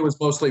sure. Well, for me, it was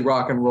mostly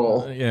rock and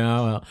roll.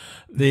 Yeah,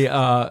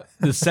 well,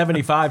 the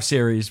 75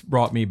 series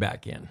brought me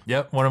back in.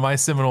 Yep, one of my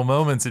seminal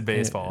moments in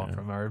baseball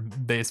from our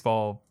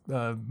baseball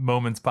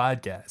moments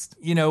podcast.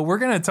 We're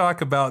going to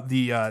talk about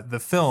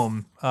the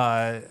film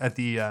at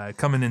the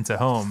Coming Into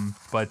Home,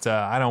 but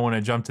I don't want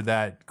to jump to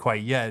that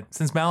quite yet.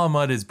 Since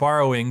Malamud is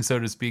borrowing, so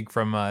to speak,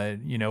 from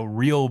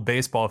real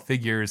baseball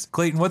figures,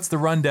 Clayton, what's the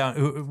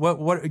rundown?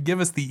 What give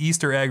us the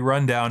Easter egg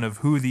rundown of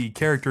who the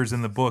characters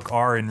in the book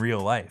are in real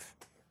life?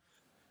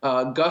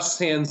 Gus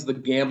Sands, the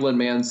gambling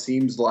man,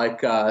 seems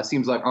like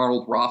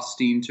Arnold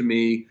Rothstein to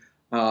me.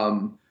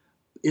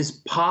 Is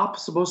Pop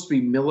supposed to be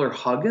Miller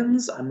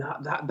Huggins? I'm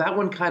not that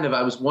one.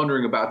 I was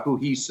wondering about who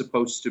he's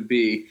supposed to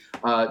be.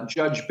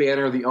 Judge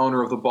Banner, the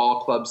owner of the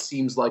ball club,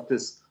 seems like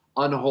this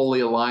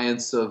unholy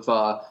alliance of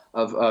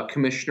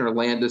Commissioner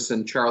Landis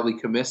and Charlie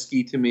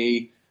Comiskey to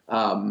me.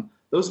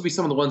 Those would be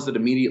some of the ones that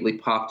immediately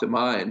pop to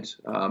mind.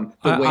 The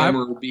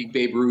Whammer would be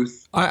Babe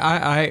Ruth.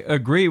 I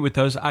agree with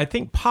those. I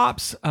think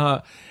Pop's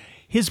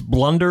his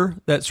blunder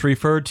that's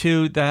referred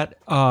to that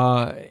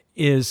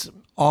is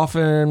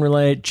often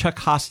related. Chuck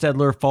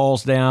Hostetler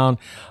falls down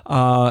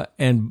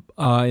and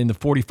in the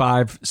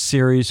 45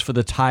 series for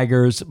the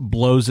Tigers,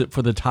 blows it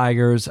for the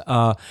Tigers.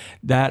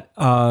 That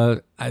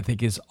I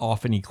think is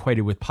often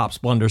equated with Pop's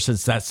blunder,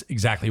 since that's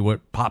exactly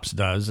what Pops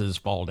does, is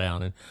fall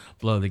down and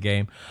blow the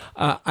game.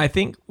 I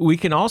think we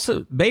can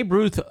also, Babe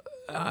Ruth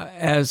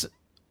as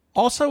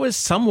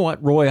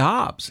somewhat Roy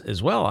Hobbs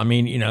as well. I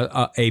mean,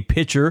 a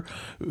pitcher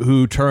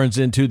who turns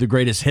into the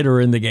greatest hitter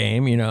in the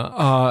game,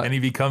 and he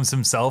becomes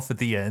himself at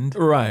the end.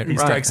 Right. He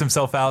strikes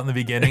himself out in the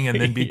beginning and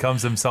then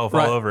becomes himself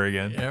all over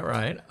again. Yeah,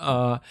 right.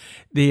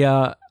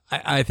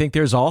 I think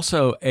there's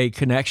also a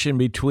connection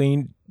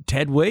between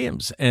Ted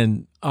Williams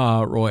and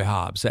Roy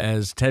Hobbs,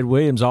 as Ted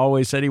Williams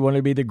always said he wanted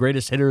to be the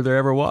greatest hitter there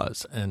ever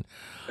was. And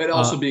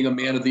also being a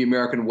man of the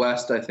American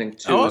West, I think,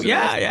 too. Oh,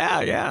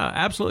 yeah,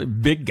 absolutely.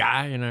 Big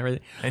guy and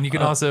everything. And you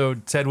can also,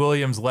 Ted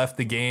Williams left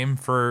the game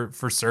for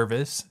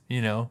service,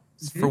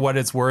 for what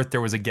it's worth.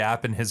 There was a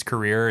gap in his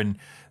career, and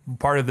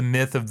part of the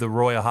myth of the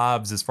Roy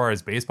Hobbs as far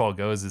as baseball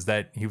goes is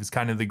that he was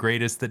kind of the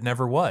greatest that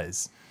never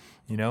was.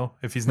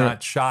 If he's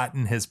not shot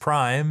in his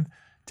prime,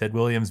 Ted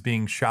Williams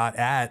being shot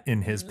at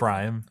in his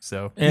prime.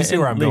 So you see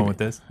where I'm going with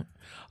this.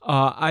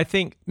 I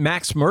think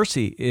Max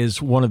Mercy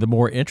is one of the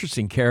more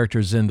interesting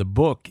characters in the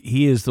book.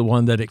 He is the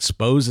one that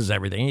exposes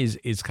everything.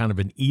 He's kind of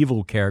an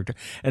evil character.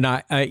 And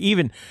I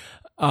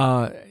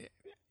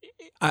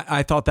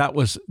thought that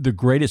was the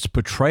greatest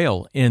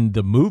portrayal in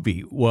the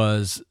movie,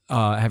 was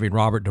having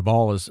Robert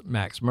Duvall as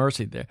Max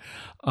Mercy there.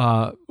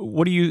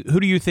 Who do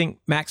you think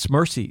Max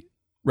Mercy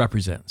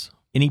represents?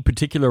 Any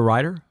particular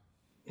writer?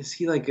 Is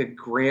he like a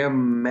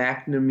Graham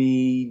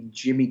McNamee,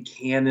 Jimmy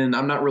Cannon?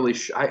 I'm not really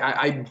sure.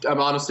 I'm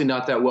honestly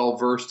not that well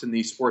versed in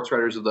these sports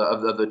writers of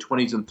the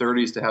 20s and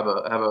 30s to have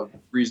a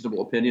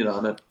reasonable opinion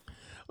on it.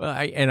 Well,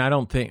 I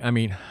don't think. I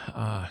mean,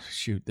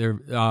 they're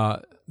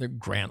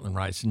Grantland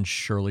Rice and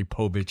Shirley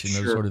Povich and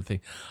those sort of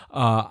things.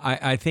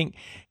 I think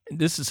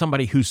this is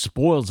somebody who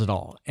spoils it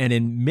all, and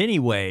in many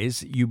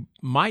ways, you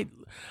might.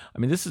 I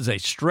mean, this is a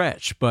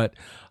stretch, but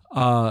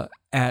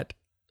at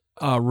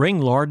Ring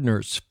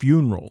Lardner's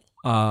funeral,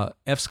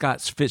 F. Scott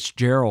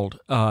Fitzgerald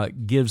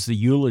gives the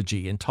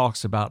eulogy and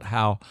talks about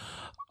how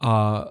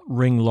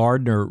Ring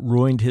Lardner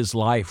ruined his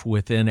life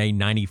within a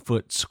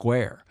 90-foot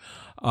square,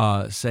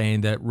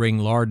 saying that Ring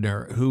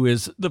Lardner, who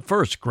is the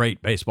first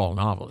great baseball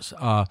novelist,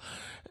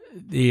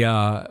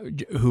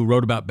 who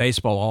wrote about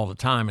baseball all the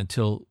time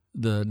until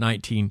the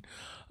 19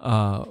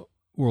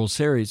 World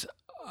Series,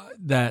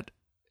 that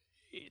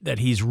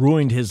he's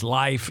ruined his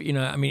life.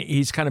 I mean,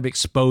 he's kind of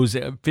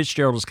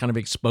Fitzgerald is kind of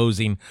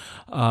exposing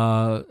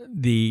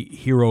the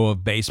hero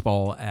of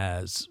baseball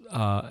as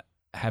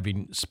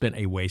having spent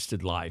a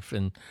wasted life.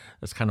 And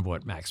that's kind of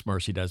what Max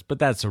Mercy does, but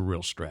that's a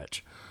real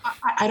stretch.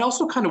 I'd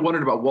also kind of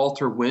wondered about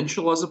Walter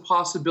Winchell as a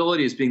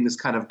possibility, as being this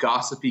kind of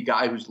gossipy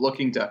guy who's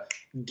looking to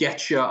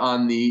get you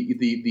on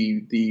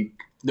the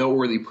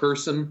noteworthy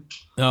person.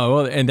 Oh,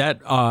 well, and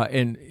that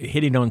and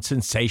hitting on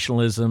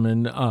sensationalism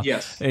and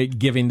yes,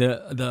 giving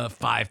the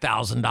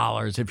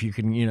 $5,000 if you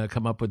can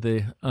come up with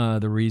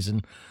the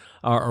reason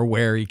or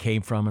where he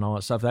came from and all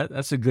that stuff.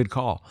 That's a good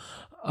call.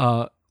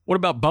 What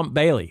about Bump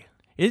Bailey?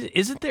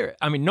 Isn't there?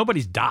 I mean,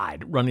 nobody's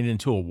died running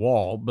into a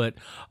wall, but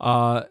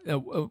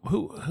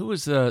who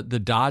was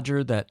the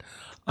Dodger that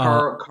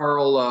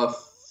Carl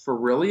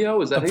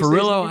Furillo? Is that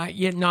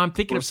Furillo? I'm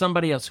thinking of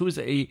somebody else. Who is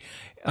a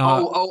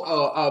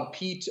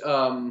Pete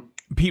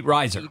Pete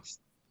Reiser.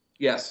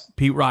 Yes.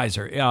 Pete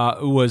Reiser,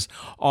 who was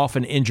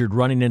often injured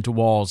running into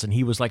walls, and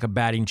he was like a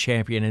batting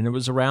champion. And it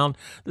was around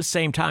the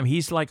same time.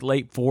 He's like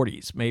late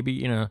 40s,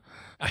 maybe,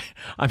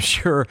 I'm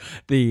sure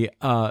the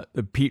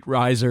Pete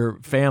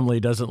Reiser family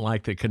doesn't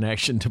like the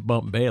connection to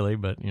Bump Bailey,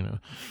 but,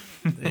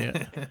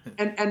 Yeah.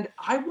 And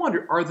I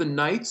wonder, are the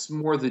Knights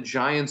more the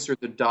Giants or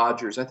the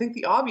Dodgers? I think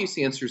the obvious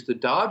answer is the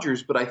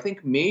Dodgers, but I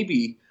think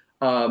maybe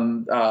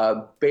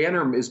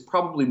Banner is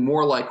probably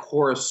more like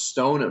Horace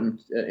Stoneham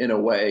in a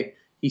way.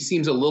 He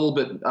seems a little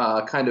bit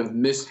kind of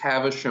Miss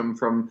Havisham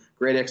from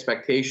Great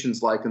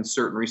Expectations like in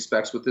certain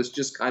respects, with this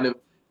just kind of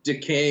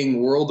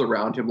decaying world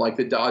around him, like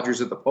the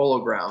Dodgers at the Polo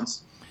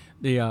Grounds.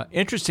 The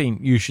interesting,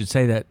 you should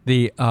say that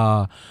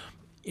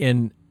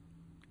in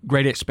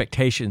Great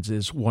Expectations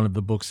is one of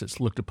the books that's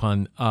looked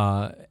upon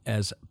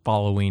as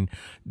following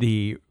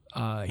the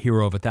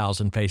Hero of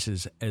 1,000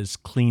 Faces as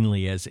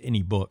cleanly as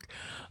any book.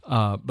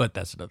 But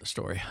that's another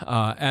story.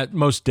 At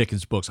most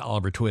Dickens books,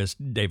 Oliver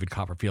Twist, David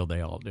Copperfield,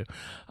 they all do.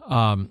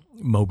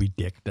 Moby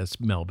Dick, that's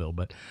Melville.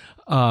 But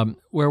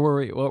where were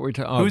we? What were we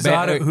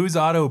talking? Who's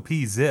Otto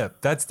P.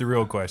 Zip? That's the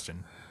real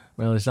question.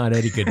 Well, it's not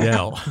Eddie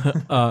Goodell.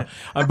 But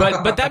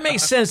that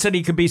makes sense that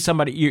he could be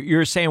somebody.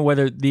 You're saying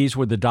whether these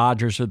were the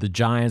Dodgers or the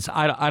Giants.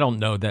 I don't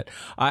know that.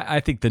 I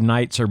think the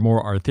Knights are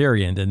more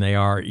Arthurian than they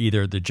are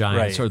either the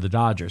Giants or the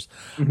Dodgers.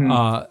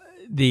 Mm-hmm.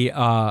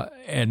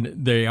 And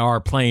they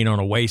are playing on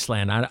a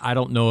wasteland. I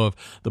don't know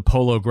if the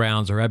Polo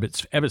Grounds or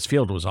Ebbets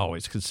Field was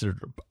always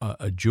considered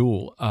a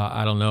jewel.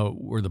 I don't know.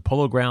 Were the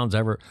Polo Grounds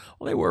ever?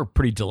 Well, they were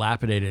pretty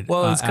dilapidated.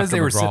 Well, it's because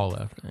they were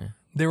left. Yeah.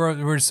 They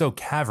were so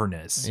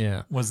cavernous.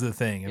 Yeah, was the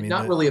thing. I mean,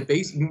 not really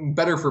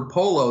better for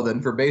polo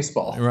than for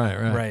baseball.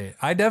 Right.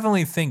 I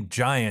definitely think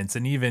Giants,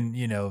 and even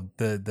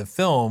the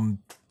film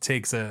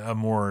takes a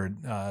more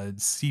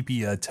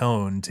sepia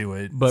tone to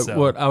it. But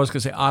what I was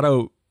going to say,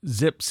 Otto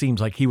Zip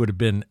seems like he would have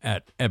been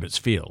at Ebbets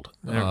Field.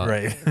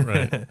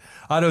 Right.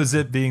 Otto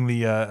Zip being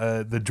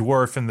the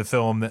dwarf in the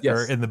film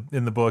or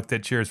in the book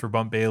that cheers for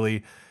Bump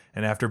Bailey,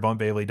 and after Bump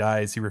Bailey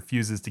dies, he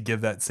refuses to give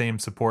that same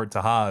support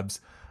to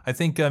Hobbs. I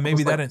think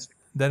maybe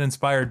that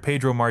inspired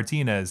Pedro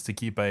Martinez to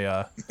keep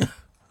a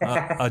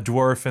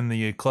dwarf in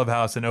the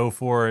clubhouse in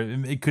 2004.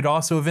 It could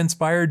also have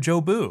inspired Joe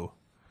Boo,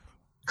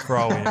 for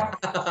all we know.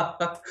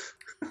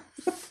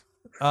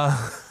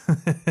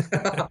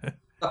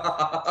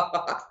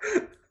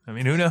 I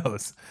mean, who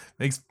knows?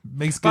 Makes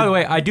good, by the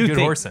way, I do think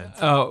horse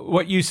sense.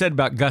 What you said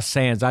about Gus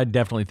Sands, I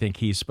definitely think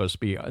he's supposed to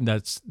be.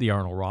 That's the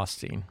Arnold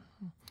Rothstein.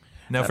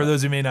 Now, for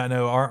those who may not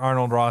know,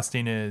 Arnold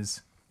Rothstein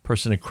is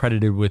person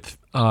accredited with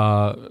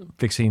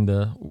fixing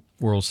the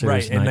World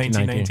Series in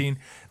 1919.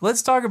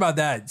 Let's talk about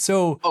that.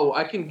 So,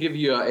 I can give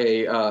you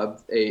a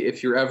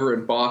if you're ever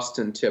in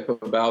Boston tip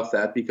about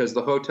that, because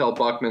the Hotel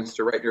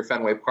Buckminster right near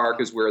Fenway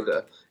Park is where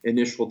the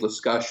initial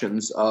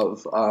discussions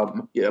of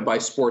by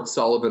Sports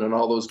Sullivan and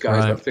all those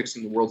guys about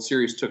fixing the World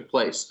Series took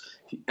place.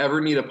 If you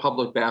ever need a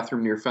public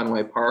bathroom near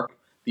Fenway Park,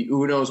 the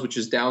Uno's, which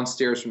is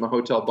downstairs from the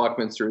Hotel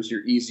Buckminster, is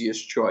your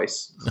easiest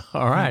choice.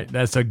 All right.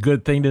 That's a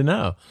good thing to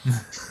know.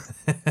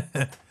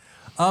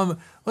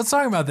 Let's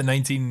talk about the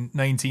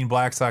 1919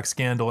 Black Sox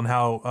scandal and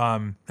how,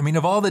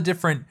 of all the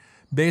different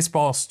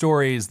baseball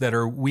stories that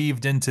are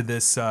weaved into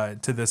this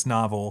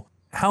novel,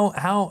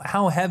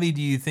 how heavy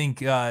do you think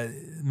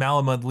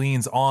Malamud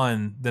leans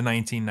on the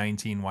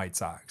 1919 White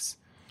Sox?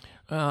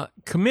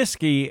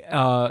 Comiskey,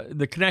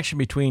 the connection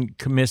between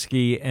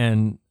Comiskey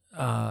and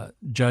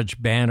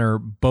Judge Banner,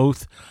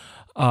 both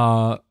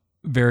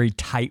very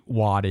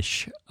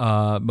tightwadish,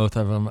 both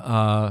of them.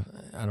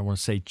 I don't want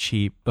to say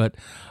cheap, but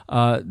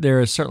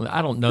there is certainly,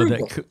 I don't know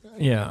that.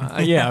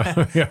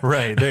 Yeah.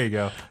 Right. There you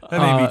go.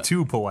 That may be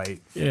too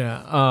polite.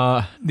 Yeah.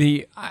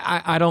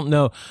 I don't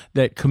know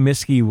that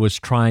Comiskey was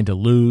trying to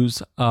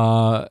lose.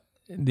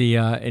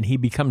 And he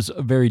becomes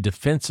a very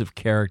defensive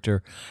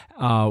character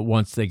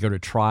once they go to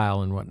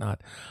trial and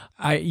whatnot.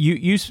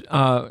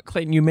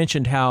 Clayton, you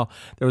mentioned how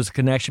there was a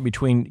connection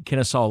between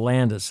Kennesaw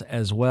Landis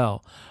as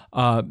well.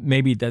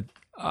 Maybe that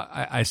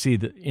I see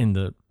that in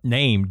the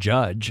name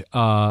Judge.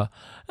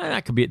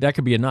 That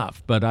could be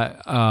enough.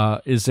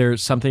 But is there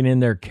something in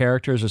their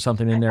characters or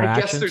something in their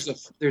actions? I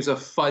guess there's a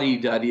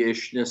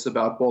fuddy-duddy-ishness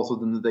about both of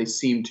them that they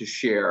seem to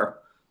share.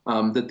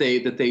 That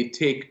they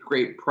take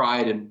great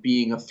pride in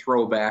being a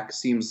throwback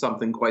seems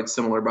something quite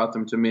similar about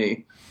them to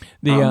me.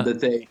 That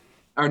they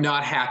are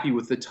not happy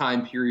with the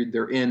time period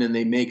they're in, and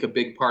they make a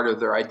big part of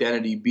their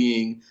identity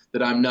being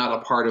that I'm not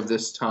a part of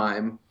this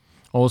time.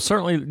 Well,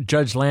 certainly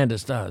Judge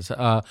Landis does.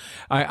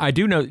 I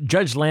do know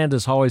Judge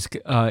Landis always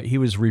he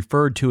was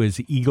referred to as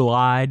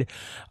eagle-eyed,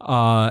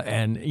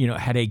 and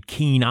had a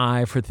keen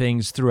eye for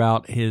things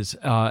throughout his.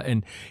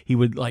 And he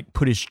would like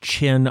put his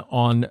chin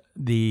on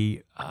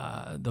the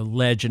the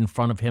ledge in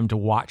front of him to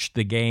watch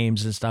the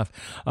games and stuff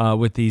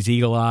with these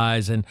eagle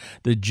eyes, and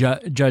the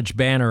Judge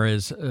Banner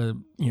is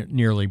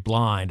nearly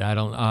blind. I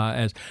don't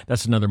as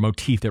that's another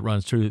motif that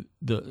runs through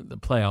the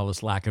play. All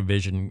this lack of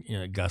vision,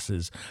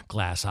 Gus's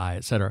glass eye,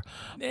 etc.,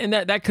 and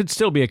that could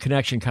still be a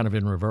connection, kind of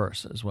in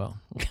reverse as well.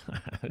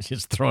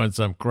 Just throwing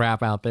some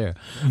crap out there.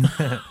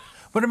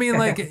 But I mean,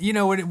 like,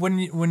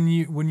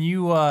 when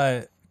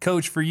you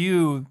coach, for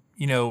you,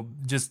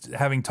 just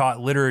having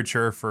taught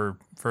literature for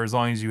as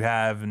long as you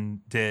have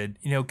and did,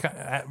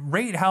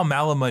 rate how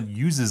Malamud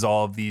uses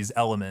all of these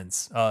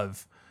elements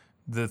of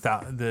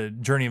the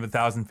Journey of a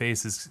Thousand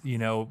Faces.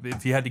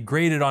 If you had to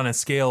grade it on a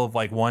scale of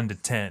like 1 to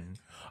 10.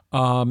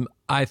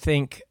 I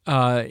think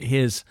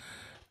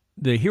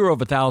the Hero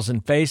of a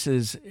Thousand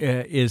Faces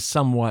is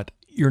somewhat,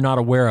 you're not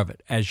aware of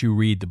it as you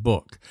read the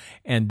book,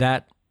 and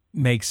that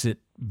makes it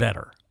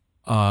better.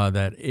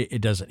 That it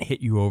doesn't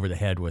hit you over the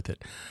head with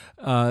it.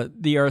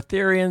 The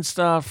Arthurian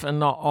stuff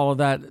and all of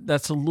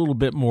that's a little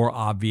bit more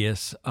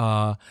obvious,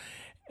 and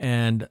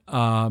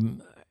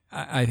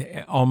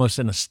I almost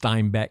in a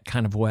Steinbeck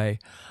kind of way.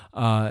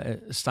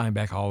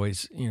 Steinbeck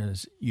always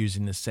is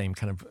using the same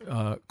kind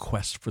of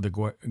quest for the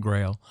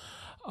Grail.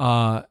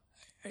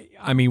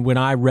 I mean, when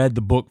I read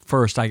the book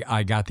first,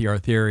 I got the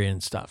Arthurian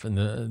stuff and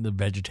the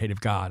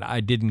vegetative god. I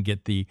didn't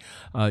get the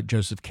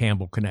Joseph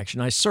Campbell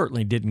connection. I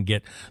certainly didn't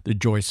get the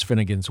Joyce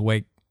Finnegan's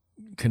Wake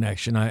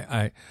connection.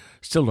 I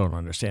still don't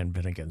understand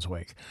Finnegan's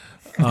Wake.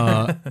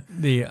 I'm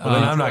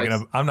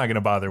not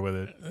gonna bother with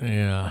it.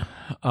 Yeah.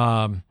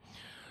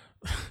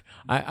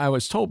 I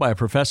was told by a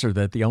professor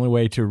that the only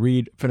way to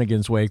read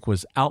Finnegan's Wake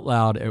was out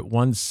loud at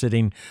one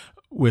sitting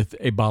with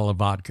a bottle of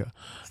vodka,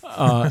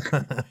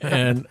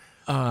 and.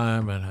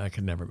 But I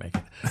could never make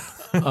it.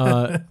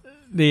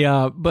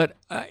 But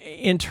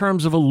in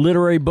terms of a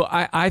literary book,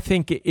 I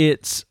think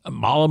it's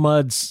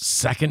Malamud's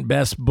second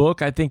best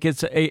book. I think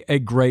it's a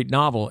great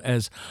novel.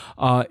 Is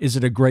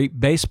it a great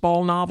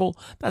baseball novel?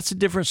 That's a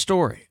different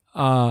story.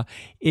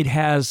 It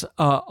has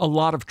a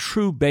lot of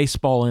true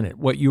baseball in it.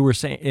 What you were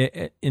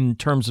saying in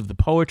terms of the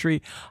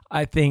poetry,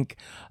 I think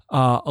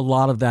a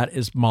lot of that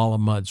is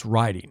Malamud's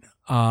writing.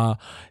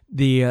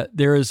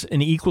 There is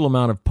an equal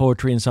amount of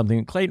poetry in something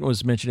that Clayton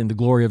was mentioning, The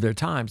Glory of Their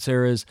Times.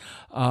 There is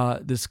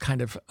this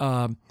kind of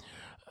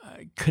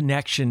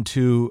connection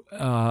to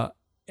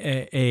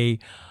a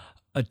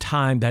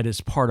time that is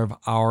part of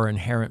our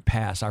inherent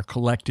past, our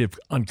collective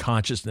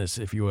unconsciousness,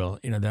 if you will.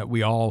 That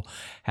we all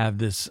have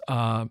this.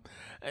 The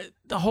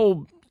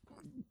whole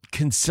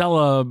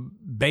Kinsella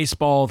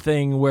baseball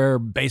thing, where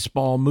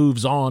baseball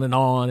moves on,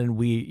 and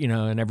we,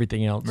 and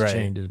everything else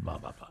changes. Blah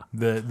blah blah.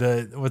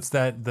 The what's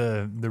that?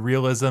 The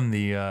realism.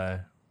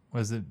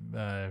 Was it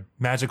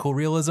magical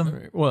realism?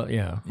 Well,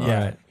 yeah,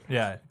 right.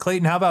 Yeah.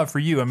 Clayton, how about for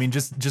you? I mean,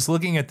 just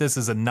looking at this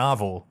as a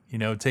novel,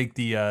 take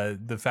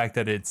the fact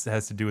that it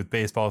has to do with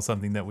baseball,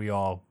 something that we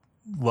all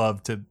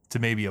love to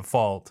maybe a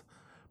fault,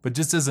 but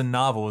just as a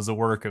novel, as a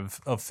work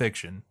of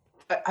fiction.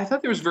 I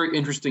thought there was a very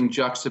interesting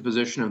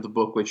juxtaposition of the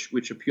book,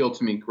 which appealed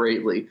to me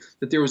greatly.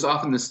 That there was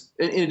often this,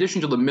 in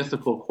addition to the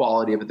mythical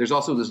quality of it, there's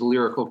also this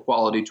lyrical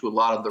quality to a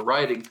lot of the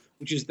writing,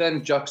 which is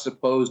then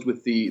juxtaposed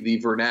with the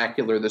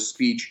vernacular, the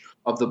speech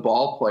of the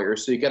ball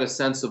players. So you get a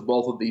sense of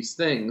both of these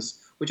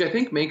things, which I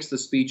think makes the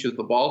speech of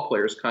the ball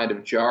players kind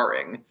of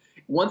jarring.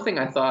 One thing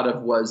I thought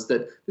of was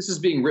that this is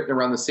being written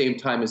around the same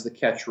time as The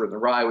Catcher in the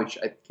Rye, which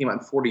came out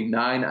in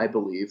 1949, I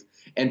believe,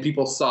 and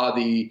people saw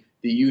the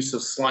use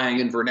of slang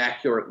and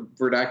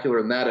vernacular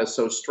in that as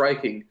so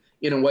striking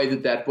in a way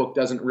that book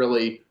doesn't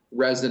really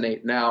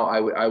resonate now,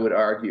 I would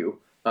argue.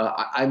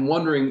 I'm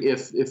wondering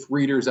if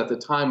readers at the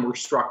time were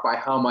struck by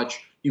how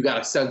much you got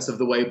a sense of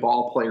the way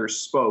ball players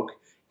spoke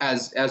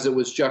as it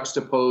was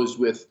juxtaposed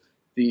with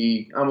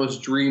the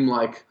almost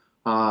dreamlike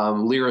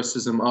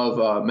lyricism of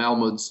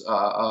Malamud's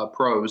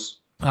prose.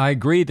 I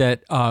agree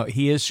that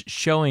he is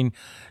showing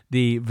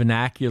the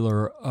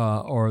vernacular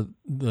or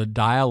the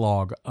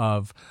dialogue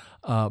of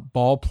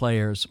ball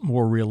players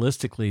more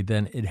realistically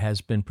than it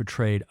has been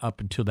portrayed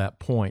up until that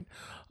point.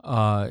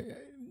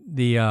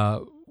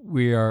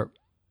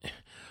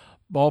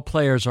 Ball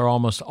players are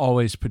almost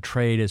always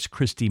portrayed as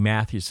Christy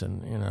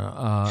Mathewson,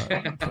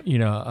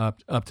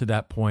 up to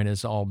that point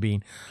as all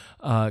being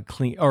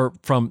clean, or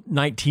from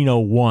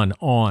 1901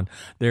 on,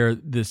 they're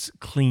this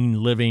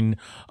clean living,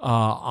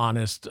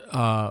 honest,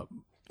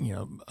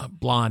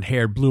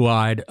 blonde-haired,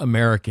 blue-eyed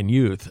American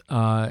youth.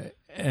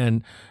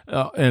 And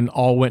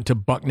all went to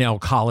Bucknell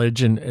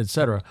College and et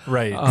cetera.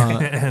 Right.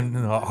 And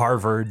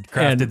Harvard,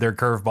 crafted their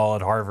curveball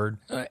at Harvard.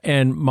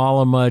 And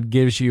Malamud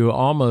gives you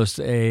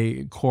almost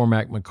a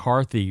Cormac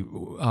McCarthy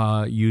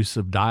use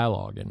of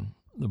dialogue in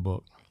the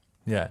book.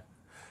 Yeah.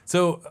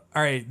 So,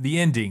 all right, the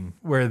ending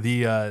where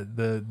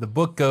the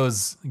book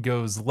goes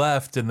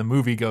left and the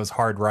movie goes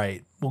hard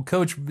right. Well,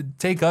 Coach,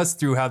 take us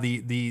through how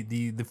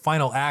the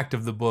final act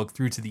of the book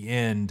through to the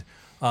end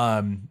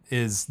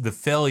is the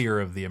failure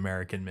of the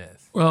American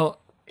myth. Well,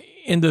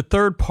 in the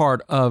third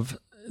part of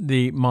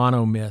the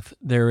monomyth,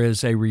 there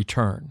is a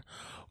return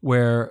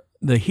where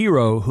the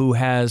hero who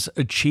has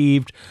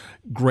achieved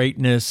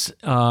greatness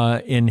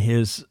in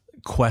his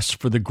quest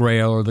for the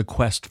Grail, or the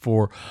quest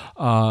for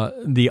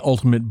the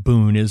ultimate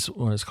boon is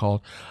what it's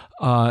called.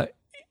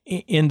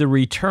 In the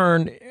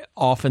return,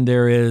 often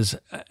there is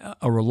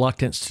a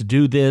reluctance to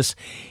do this.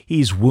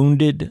 He's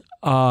wounded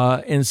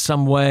in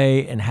some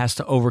way and has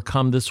to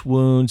overcome this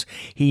wounds.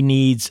 He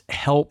needs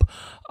help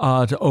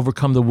to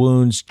overcome the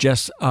wounds,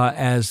 just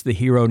as the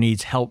hero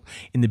needs help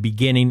in the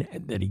beginning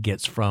that he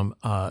gets from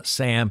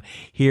Sam.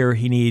 Here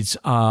he needs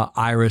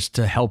Iris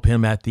to help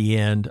him at the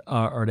end,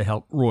 or to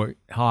help Roy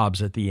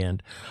Hobbs at the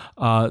end.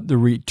 The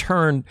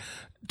return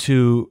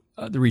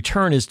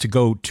is to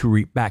go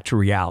back to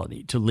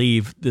reality, to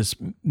leave this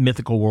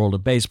mythical world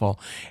of baseball,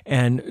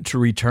 and to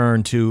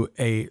return to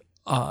a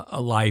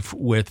life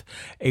with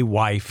a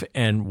wife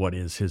and what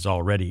is his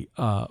already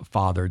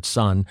fathered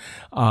son,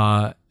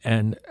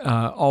 and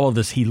all of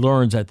this he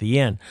learns at the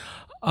end.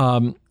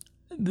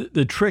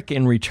 The trick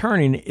in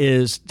returning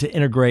is to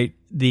integrate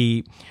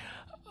the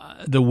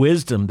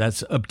wisdom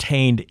that's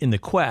obtained in the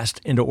quest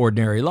into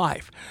ordinary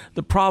life.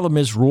 The problem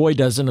is Roy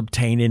doesn't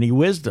obtain any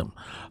wisdom.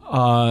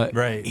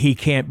 Right. He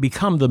can't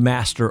become the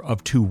master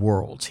of two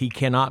worlds. He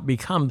cannot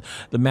become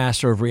the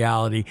master of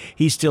reality.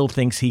 He still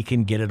thinks he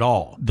can get it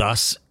all.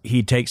 Thus,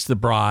 he takes the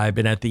bribe,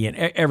 and at the end,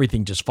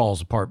 everything just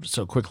falls apart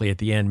so quickly. At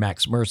the end,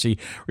 Max Mercy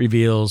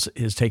reveals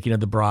his taking of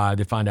the bribe.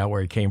 They find out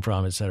where he came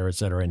from, et cetera,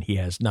 and he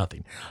has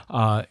nothing.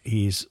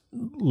 He's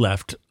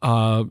left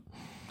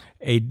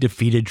a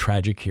defeated,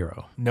 tragic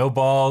hero. No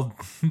ball,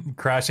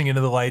 crashing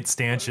into the light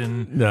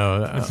stanchion.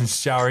 No.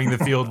 Showering the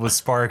field with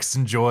sparks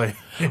and joy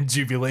and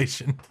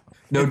jubilation.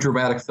 No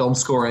dramatic film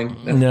scoring.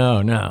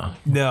 No. No,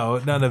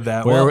 none of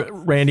that. Where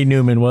Randy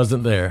Newman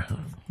wasn't there.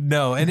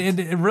 No,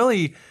 and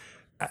really,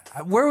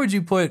 where would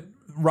you put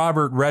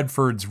Robert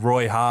Redford's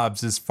Roy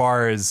Hobbs as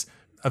far as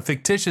a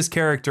fictitious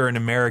character in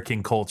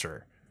American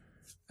culture?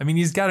 I mean,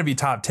 he's got to be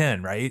top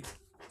 10, right?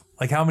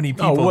 Like, how many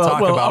people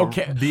talk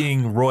about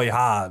being Roy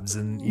Hobbs?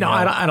 And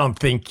I don't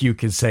think you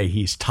can say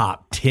he's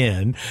top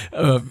 10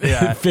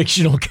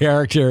 fictional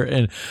character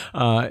and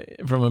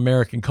from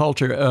American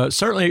culture.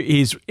 Certainly,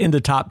 he's in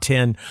the top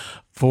 10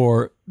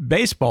 for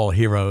baseball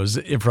heroes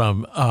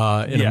from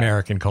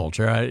American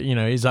culture.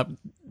 He's up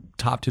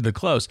top to the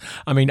close.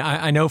 I mean,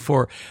 I know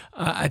for,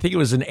 I think it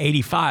was in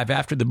 85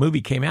 after the movie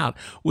came out,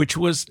 which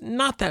was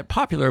not that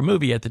popular a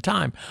movie at the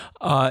time.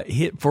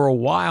 For a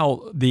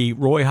while, the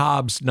Roy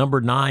Hobbs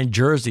number 9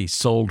 jersey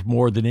sold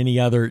more than any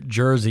other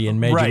jersey in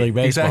Major League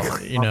Baseball.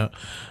 Exactly.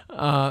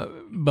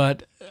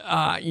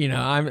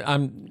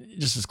 I'm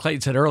just as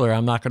Clayton said earlier,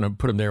 I'm not going to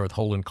put him there with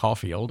Holden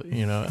Caulfield,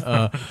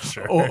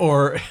 sure.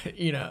 or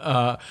in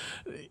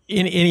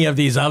any of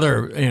these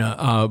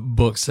other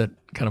books that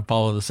kind of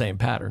follow the same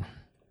pattern.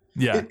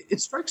 Yeah, it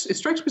strikes me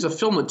as a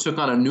film that took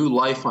on a new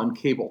life on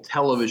cable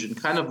television,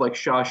 kind of like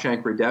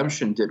Shawshank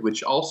Redemption did,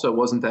 which also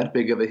wasn't that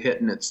big of a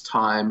hit in its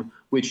time.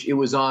 Which it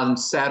was on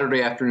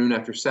Saturday afternoon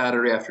after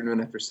Saturday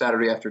afternoon after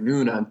Saturday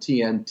afternoon on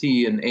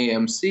TNT and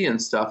AMC and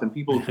stuff, and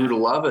people grew to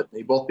love it.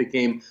 They both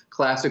became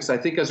classics, I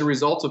think, as a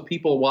result of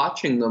people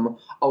watching them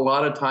a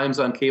lot of times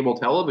on cable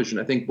television.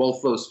 I think both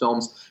of those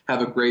films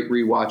have a great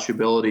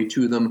rewatchability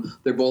to them.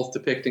 They're both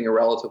depicting a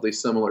relatively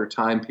similar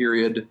time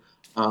period.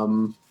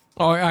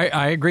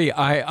 I agree.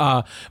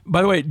 By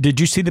the way, did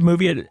you see the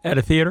movie at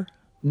a theater?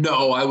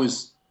 No, I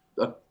was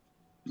a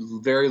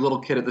very little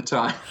kid at the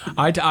time.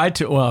 I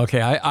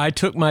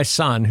took my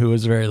son, who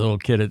was a very little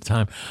kid at the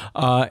time,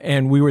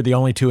 and we were the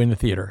only two in the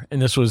theater.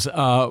 And this was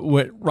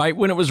right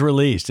when it was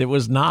released. It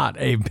was not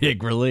a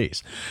big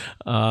release.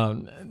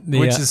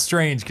 Which is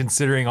strange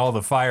considering all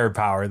the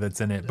firepower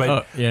that's in it.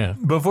 But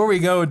before we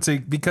go to,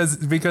 because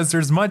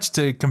there's much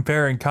to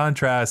compare and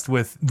contrast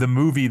with the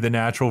movie The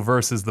Natural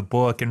versus the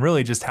book, and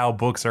really just how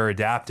books are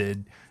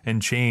adapted and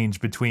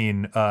change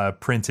between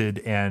printed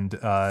and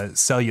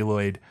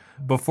celluloid.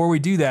 Before we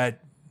do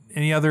that,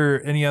 any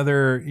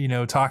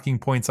other talking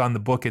points on the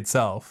book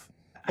itself?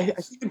 I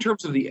think in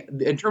terms of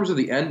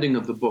the ending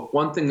of the book,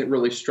 one thing that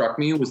really struck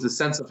me was the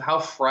sense of how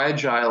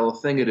fragile a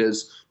thing it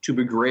is to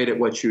be great at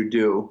what you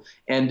do,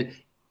 and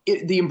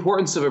the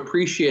importance of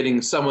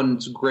appreciating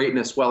someone's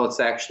greatness while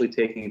it's actually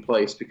taking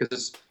place,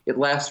 because it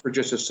lasts for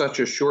just such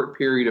a short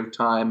period of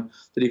time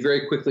that he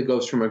very quickly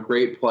goes from a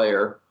great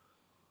player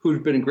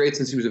who'd been great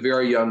since he was a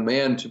very young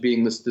man to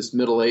being this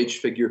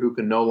middle-aged figure who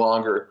can no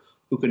longer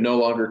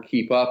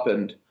keep up,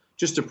 and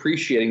just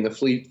appreciating the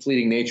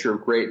fleeting nature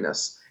of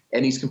greatness.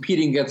 And he's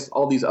competing against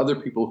all these other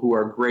people who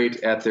are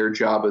great at their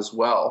job as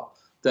well.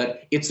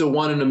 That it's a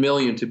 1 in a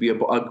million to be a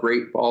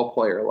great ball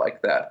player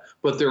like that.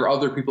 But there are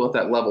other people at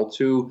that level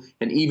too.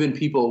 And even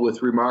people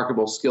with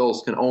remarkable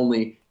skills can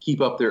only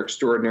keep up their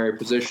extraordinary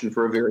position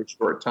for a very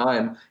short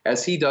time,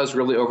 as he does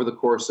really over the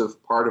course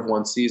of part of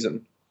one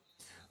season.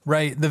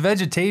 Right. The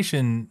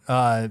vegetation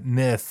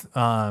myth,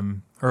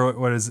 or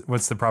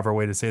what's the proper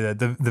way to say that?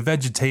 The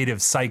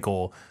vegetative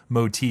cycle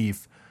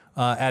motif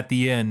at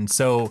the end.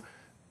 So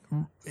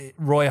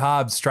Roy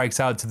Hobbs strikes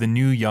out to the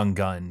new young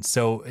gun,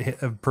 so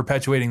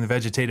perpetuating the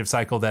vegetative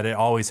cycle that it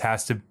always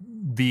has to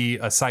be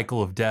a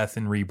cycle of death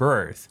and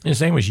rebirth.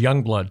 His name was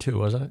Youngblood too,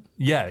 wasn't it?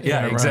 Yeah,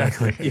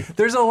 exactly. Right.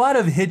 There's a lot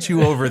of hit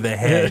you over the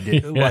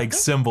head like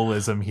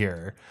symbolism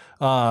here,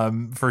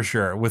 for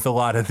sure, with a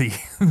lot of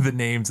the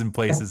names and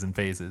places and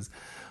faces.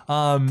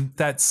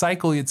 That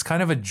cycle, it's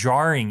kind of a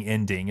jarring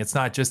ending. It's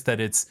not just that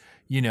it's,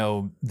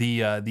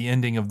 the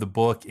ending of the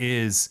book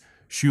is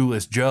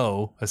Shoeless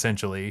Joe,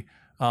 essentially,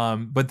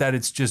 but that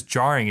it's just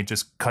jarring. It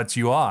just cuts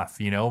you off,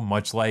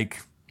 much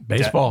like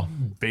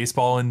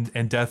baseball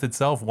and death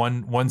itself.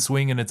 One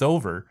swing and it's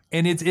over.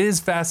 And it is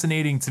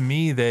fascinating to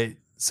me that,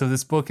 so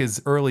this book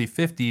is early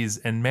 50s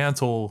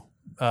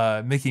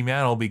and Mickey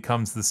Mantle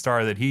becomes the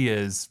star that he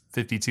is,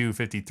 52,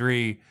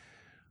 53.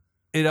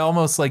 It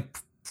almost like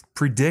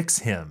predicts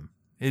him.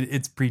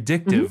 It's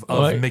predictive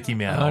of Mickey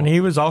Mantle. And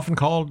he was often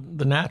called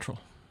the Natural.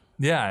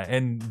 Yeah,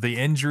 and the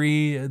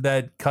injury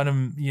that cut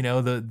him,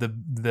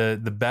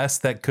 the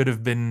best that could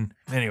have been.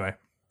 Anyway,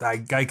 I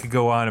could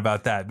go on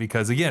about that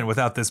because, again,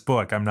 without this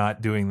book, I'm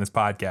not doing this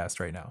podcast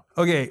right now.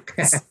 Okay,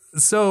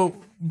 so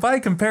by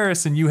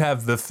comparison, you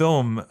have the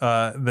film,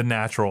 The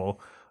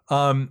Natural.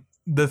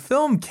 The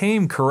film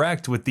came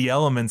correct with the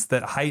elements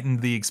that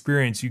heightened the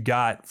experience you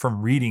got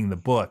from reading the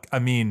book. I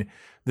mean,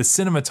 the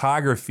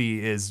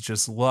cinematography is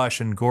just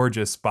lush and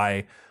gorgeous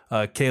by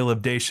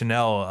Caleb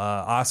Deschanel,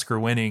 Oscar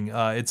winning.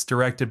 It's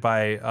directed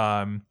by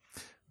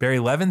Barry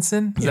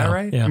Levinson. Is that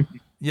right? Yeah.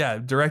 Yeah,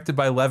 directed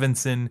by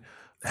Levinson.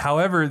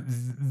 However,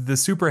 the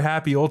super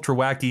happy, ultra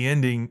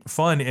wacky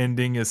fun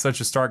ending is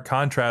such a stark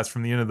contrast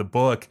from the end of the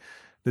book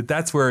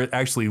that's where it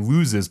actually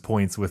loses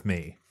points with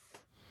me.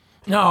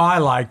 No, I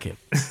like it.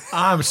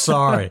 I'm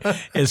sorry.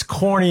 As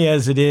corny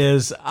as it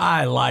is,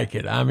 I like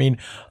it. I mean,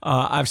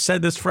 I've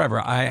said this forever.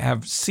 I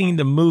have seen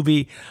the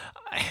movie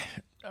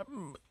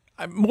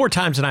more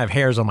times than I have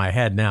hairs on my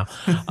head now.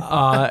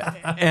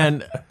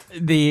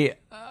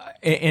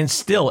 And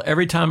still,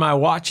 every time I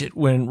watch it,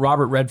 when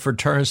Robert Redford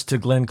turns to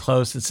Glenn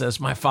Close and says,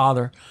 my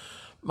father,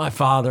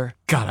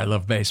 God, I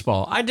love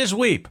baseball. I just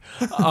weep.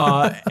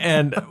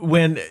 And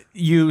when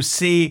you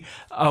see,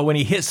 when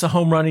he hits the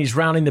home run, he's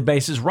rounding the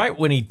bases right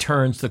when he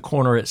turns the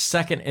corner at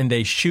second and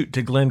they shoot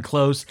to Glenn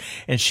Close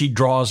and she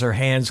draws her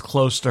hands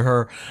close to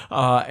her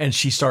and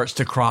she starts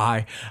to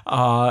cry.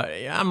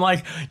 I'm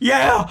like,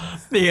 yeah.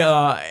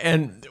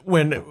 And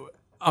when,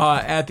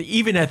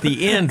 even at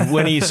the end,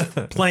 when he's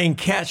playing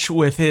catch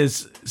with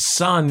his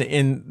son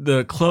in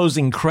the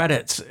closing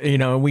credits,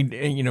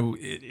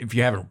 if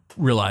you haven't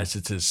realized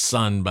it's his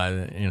son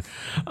by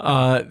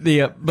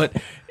but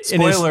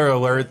spoiler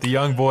alert, the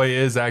young boy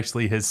is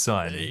actually his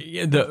son,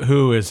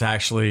 who is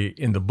actually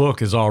in the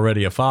book is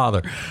already a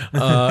father,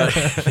 but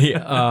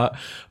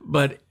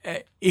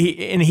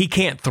he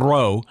can't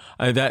throw.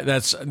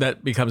 That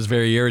becomes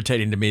very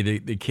irritating to me.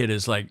 The kid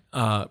is like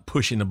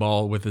pushing the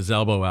ball with his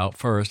elbow out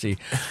first. It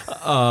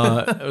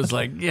was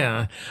like,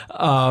 yeah,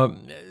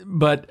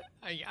 but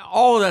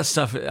all of that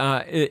stuff.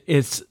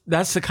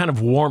 That's the kind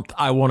of warmth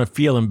I want to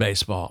feel in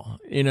baseball.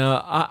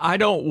 I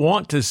don't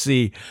want to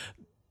see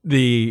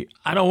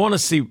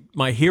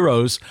my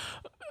heroes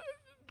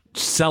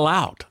sell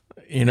out.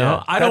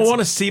 I don't want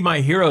to see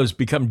my heroes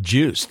become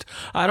juiced.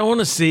 I don't want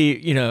to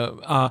see,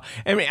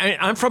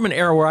 I'm from an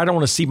era where I don't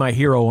want to see my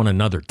hero on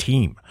another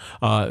team,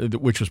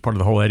 which was part of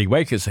the whole Eddie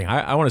Wakes thing.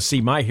 I want to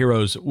see my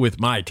heroes with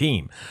my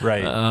team.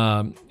 Right.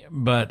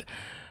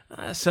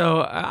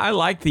 So I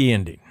like the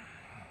ending.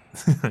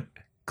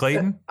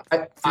 Clayton?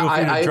 I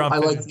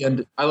like the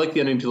end. I like the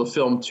ending to the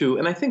film too,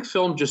 and I think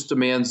film just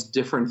demands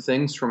different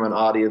things from an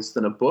audience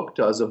than a book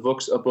does. A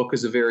book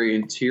is a very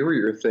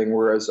interior thing,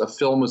 whereas a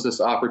film is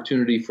this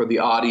opportunity for the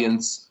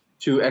audience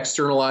to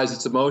externalize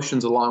its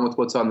emotions along with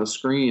what's on the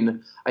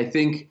screen. I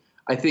think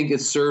it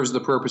serves the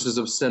purposes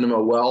of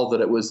cinema well that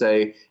it was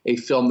a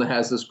film that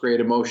has this great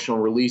emotional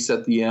release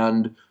at the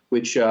end,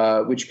 which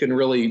can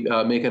really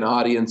make an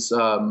audience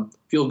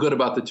feel good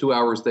about the 2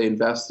 hours they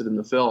invested in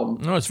the film.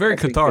 No, it's very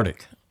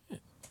cathartic.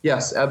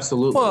 Yes,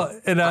 absolutely. Well,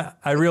 and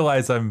I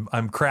realize I'm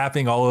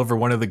crapping all over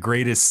one of the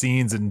greatest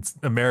scenes in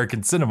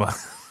American cinema.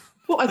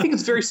 Well, I think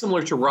it's very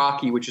similar to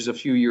Rocky, which is a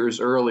few years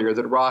earlier,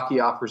 that Rocky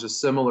offers a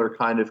similar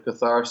kind of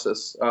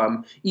catharsis.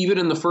 Even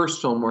in the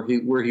first film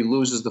where he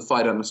loses the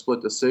fight on a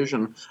split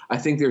decision, I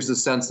think there's a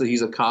sense that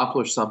he's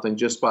accomplished something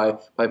just by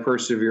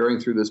persevering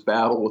through this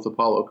battle with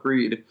Apollo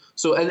Creed.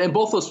 So, and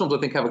both those films, I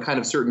think, have a kind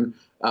of certain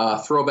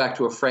throwback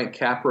to a Frank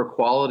Capra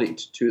quality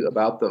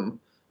about them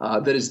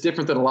that is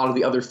different than a lot of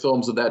the other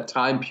films of that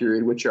time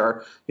period, which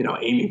are,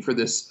 aiming for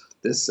this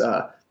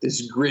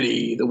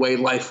gritty, the way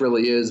life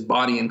really is,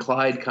 Bonnie and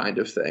Clyde kind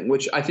of thing,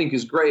 which I think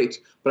is great.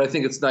 But I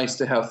think it's nice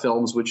to have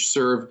films which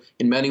serve,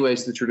 in many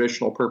ways, the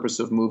traditional purpose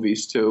of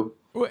movies, too.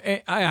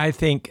 I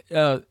think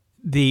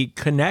the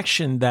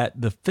connection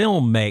that the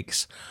film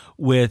makes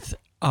with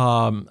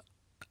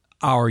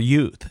our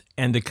youth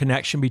and the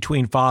connection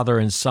between father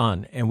and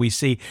son. And we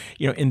see,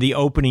 in the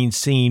opening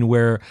scene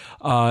where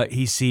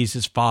he sees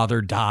his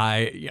father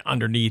die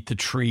underneath the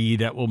tree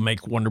that will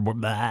make Wonder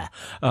Woman,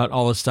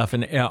 all this stuff.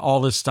 And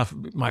all this stuff,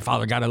 my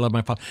father, God, I love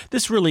my father.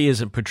 This really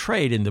isn't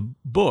portrayed in the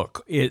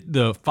book.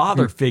 The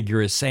father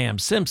figure is Sam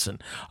Simpson,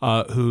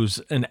 who's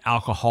an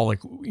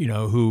alcoholic,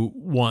 who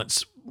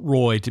wants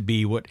Roy to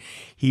be what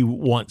he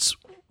wants.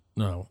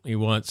 No, he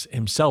wants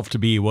himself to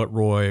be what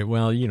Roy.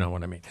 Well, you know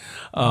what I mean,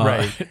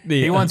 right?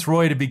 He wants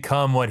Roy to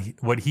become what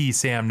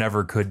Sam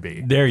never could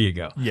be. There you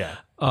go. Yeah.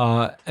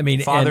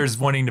 Fathers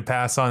wanting to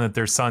pass on that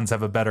their sons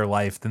have a better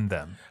life than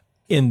them.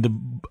 In the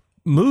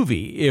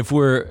movie,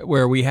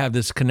 where we have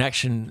this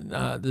connection,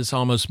 this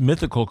almost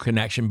mythical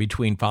connection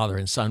between father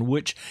and son,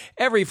 which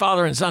every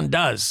father and son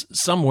does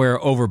somewhere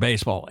over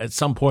baseball at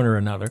some point or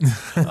another.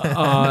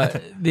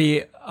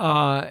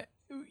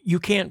 You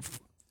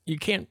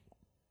can't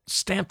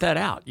stamp that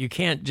out. You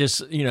can't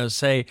just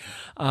say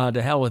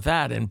to hell with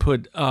that and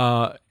put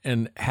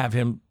and have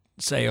him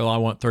say, "Oh, I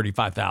want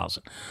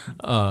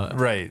 35,000,"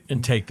 right,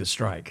 and take the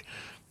strike.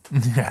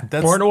 Yeah,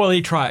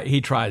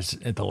 he tries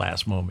at the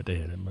last moment to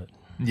hit him, but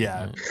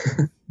yeah,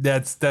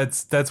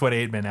 that's what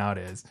 8 Men Out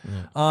is.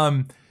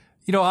 Yeah.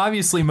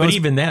 Obviously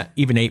most, but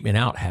even 8 Men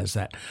Out has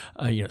that.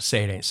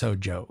 Say it ain't so,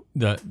 Joe.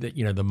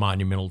 The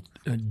monumental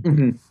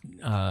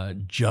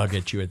jug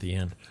at you at the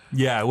end.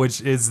 Yeah,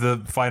 which is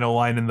the final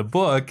line in the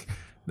book.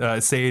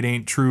 Say it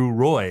ain't true,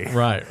 Roy.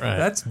 Right.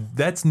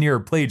 That's near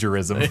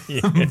plagiarism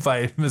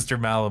by Mr.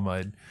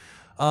 Malamud.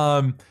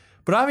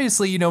 But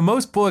obviously,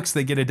 most books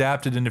that get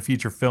adapted into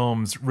feature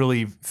films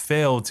really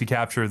fail to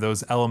capture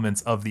those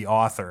elements of the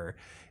author,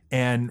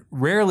 and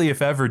rarely,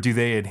 if ever, do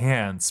they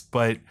enhance.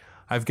 But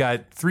I've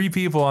got 3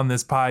 people on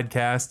this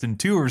podcast, and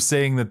 2 are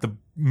saying that the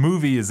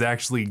movie is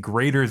actually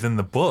greater than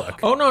the book.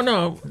 Oh,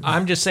 no.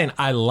 I'm just saying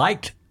I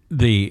liked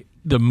the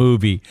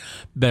movie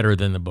better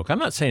than the book. I'm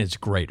not saying it's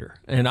greater.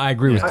 And I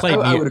agree with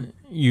Clayton.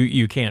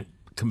 You can't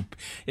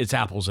it's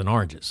apples and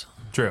oranges.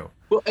 True.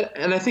 Well,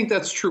 and I think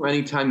that's true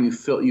anytime you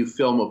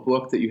film a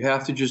book, that you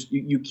have to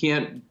you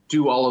can't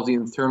do all of the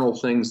internal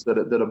things that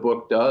a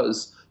book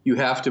does. You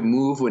have to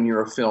move when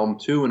you're a film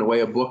too, in a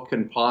way a book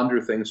can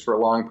ponder things for a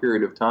long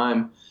period of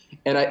time.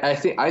 And I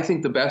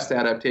think the best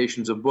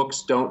adaptations of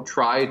books don't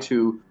try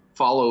to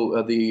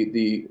follow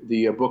the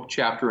book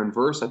chapter and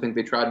verse. I think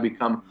they try to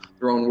become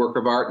their own work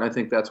of art, and I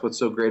think that's what's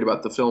so great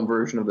about the film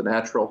version of The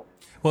Natural.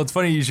 Well, it's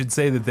funny you should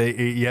say that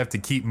you have to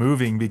keep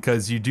moving,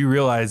 because you do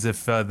realize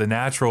if The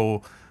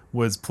Natural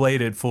was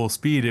played at full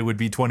speed, it would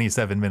be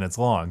 27 minutes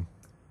long.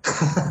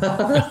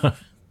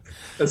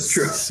 That's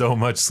true. So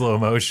much slow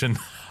motion.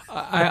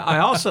 I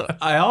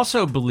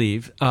also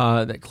believe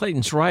that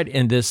Clayton's right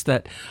in this,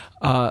 that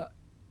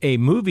a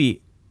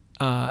movie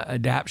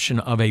adaptation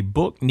of a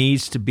book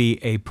needs to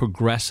be a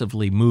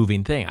progressively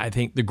moving thing. I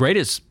think the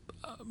greatest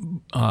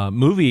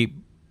movie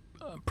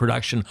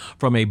production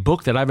from a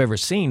book that I've ever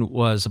seen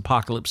was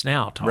Apocalypse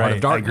Now, to Heart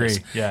of Darkness. I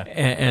agree. Yeah.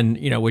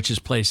 And which is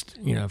placed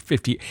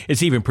 50.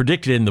 It's even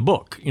predicted in the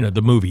book.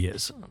 The movie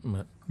is.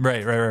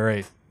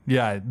 Right.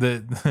 Yeah. Heart of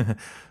The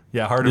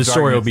Darkness.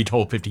 story will be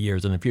told 50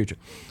 years in the future.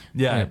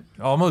 Yeah,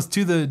 almost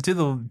to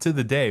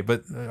the day.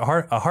 But a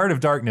Heart of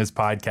Darkness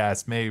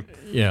podcast may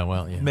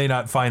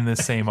not find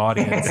this same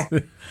audience.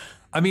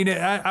 I mean,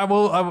 I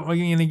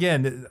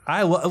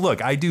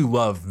do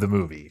love the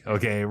movie.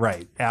 Okay,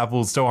 right,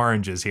 apples to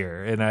oranges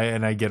here,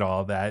 and I get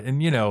all that,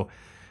 and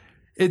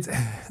it's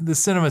the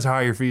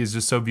cinematography is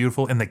just so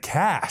beautiful, and the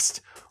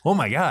cast. Oh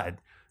my God,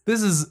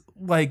 this is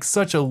like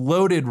such a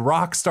loaded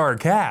rock star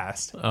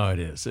cast. Oh, it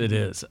is. It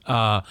is.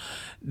 But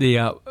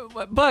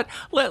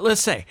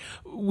let's say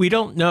we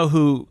don't know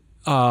who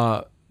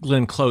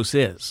Glenn Close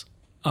is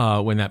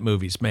when that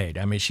movie's made.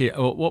 I mean,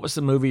 what was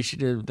the movie she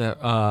did?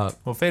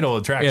 Fatal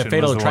Attraction. Yeah,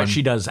 Fatal Attraction.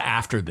 She does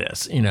after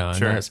this, and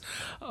sure. That's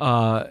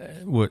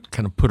what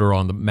kind of put her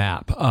on the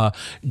map.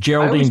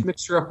 Geraldine. I always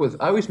mix her up with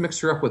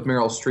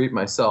Meryl Streep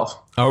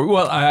myself. Oh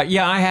well,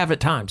 yeah, I have at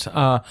times.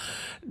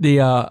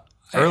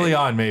 Early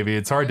on, maybe.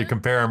 It's hard to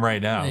compare them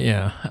right now.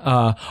 Yeah.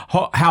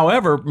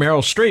 However,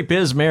 Meryl Streep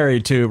is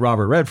married to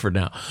Robert Redford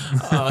now.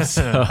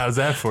 So, how's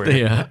that for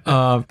you?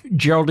 Yeah.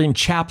 Geraldine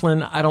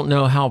Chaplin, I don't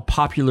know how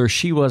popular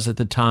she was at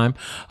the time,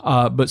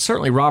 but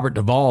certainly Robert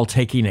Duvall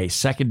taking a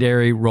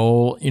secondary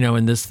role,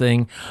 in this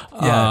thing.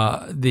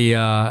 Yeah.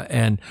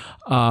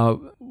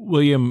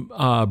 William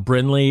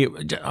Brinley,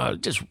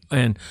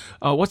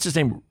 what's his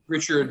name?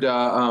 Richard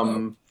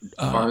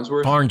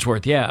Farnsworth.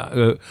 Farnsworth,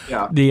 yeah.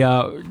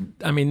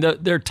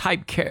 They're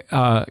type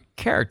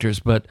characters,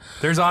 but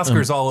there's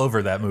Oscars all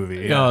over that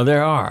movie. Yeah. Oh,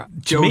 there are.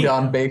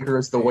 Don Baker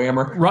is the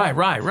whammer.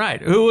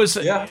 Right. Who was?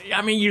 Yeah.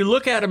 I mean, you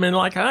look at him and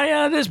like, oh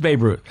yeah, this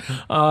Babe Ruth.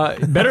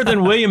 Better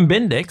than William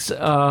Bendix.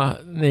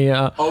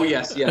 Oh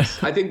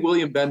yes. I think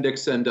William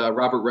Bendix and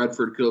Robert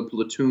Redford could have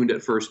platooned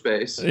at first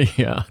base.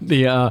 Yeah.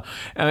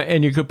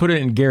 And you could put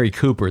it in Gary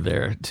Cooper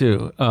there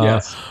too.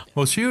 Yes.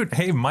 Well, shoot.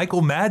 Hey,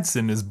 Michael Madsen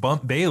Gadsden as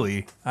Bump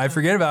Bailey. I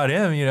forget about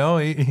him. You know,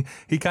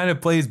 he kind of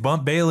plays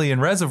Bump Bailey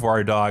in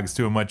Reservoir Dogs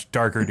to a much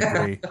darker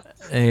degree.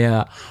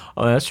 Yeah,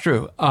 oh, that's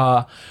true.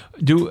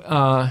 Did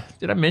I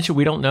mention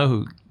we don't know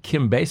who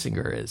Kim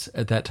Basinger is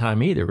at that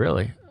time either,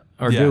 really,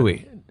 or do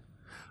we?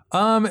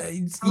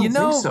 You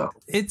know, so.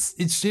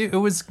 it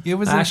was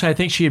Actually, I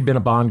think she had been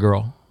a Bond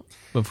girl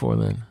before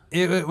then.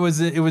 It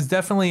was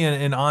definitely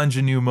an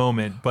ingenue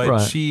moment, but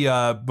Right. she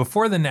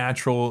before The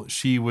Natural,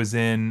 she was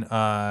in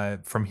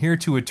From Here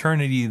to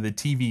Eternity, the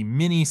TV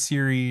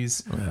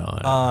miniseries.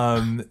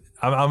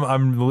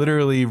 I'm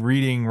literally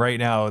reading right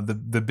now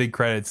the big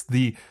credits.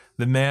 The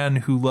Man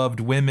Who Loved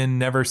Women,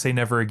 Never Say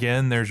Never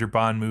Again. There's your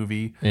Bond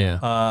movie. Yeah.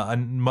 A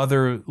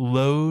Mother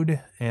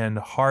Lode and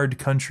Hard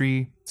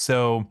Country.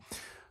 So.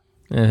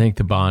 I think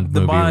the Bond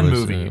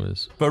movie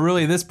was. But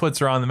really, this puts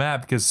her on the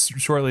map because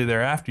shortly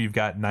thereafter, you've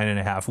got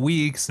 9.5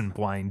 Weeks and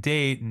Blind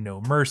Date and No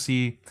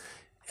Mercy,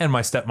 and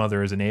My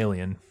Stepmother is an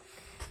Alien.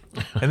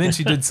 And then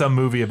she did some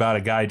movie about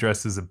a guy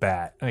dressed as a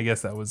bat. I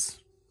guess that was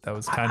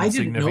kind of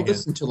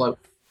significant.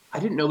 I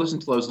didn't know this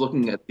until I was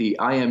looking at the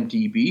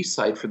IMDb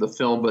site for the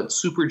film. But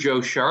Super Joe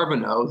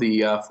Charbonneau,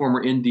 the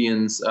former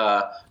Indians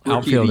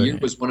Rookie of the Year,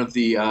 was one of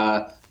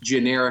the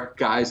generic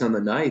guys on the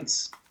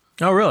Knights.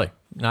 Oh, really?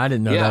 No, I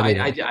didn't know that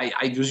either.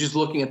 I was just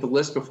looking at the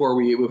list before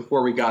we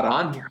got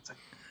on here. It's like,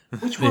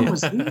 which one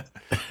was he? He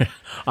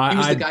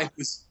was the guy who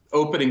was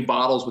opening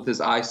bottles with his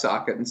eye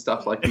socket and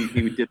stuff like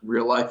he did in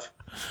real life.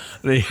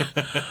 He's a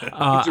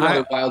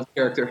rather wild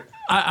character.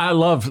 I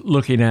love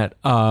looking at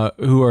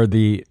who are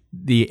the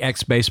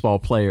ex-baseball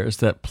players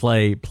that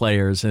play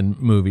players in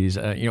movies,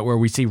 where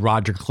we see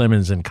Roger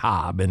Clemens and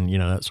Cobb and,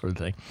 that sort of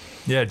thing.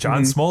 Yeah,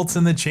 John Smoltz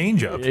in The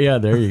Changeup. Yeah,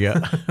 there you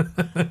go.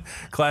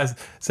 Class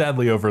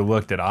sadly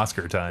overlooked at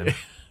Oscar time.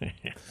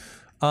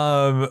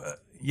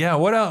 Yeah,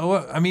 what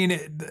else?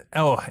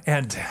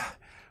 And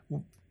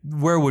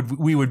where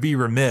we would be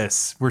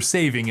remiss. We're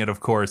saving it, of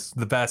course,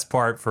 the best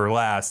part for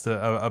last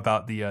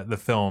about the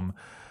film.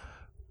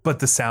 But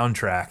the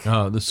soundtrack.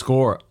 Oh, the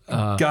score.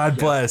 God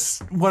bless.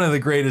 One of the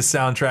greatest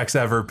soundtracks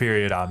ever,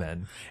 period.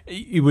 Amen.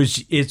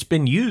 It's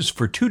been used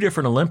for 2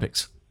 different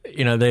Olympics.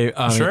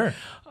 Sure.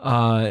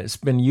 It's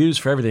been used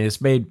for everything. It's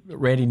made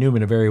Randy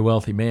Newman a very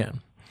wealthy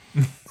man.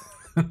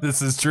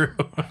 This is true.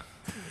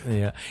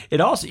 Yeah. It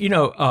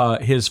also,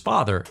 his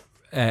father,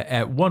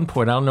 at one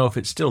point, I don't know if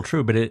it's still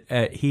true, but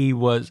he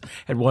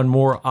had won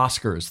more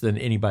Oscars than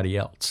anybody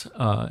else,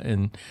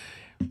 and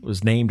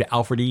was named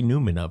Alfred E.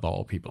 Newman of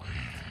all people.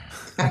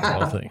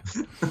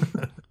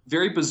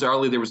 Very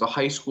bizarrely, there was a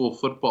high school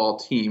football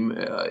team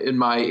in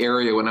my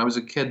area when I was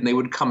a kid, and they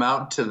would come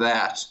out to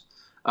that,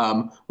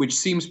 which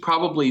seems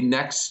probably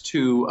next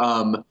to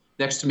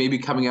maybe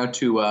coming out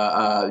to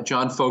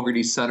John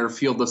Fogerty Center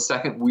Field, the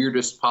second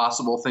weirdest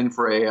possible thing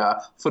for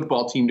a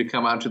football team to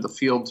come out to the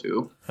field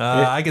to.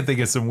 I can think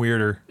of some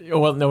weirder.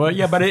 Well, no,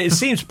 yeah, but it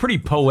seems pretty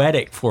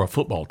poetic for a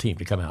football team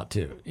to come out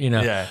to.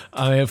 Yeah.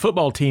 A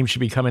football team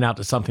should be coming out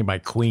to something by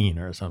Queen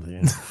or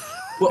something.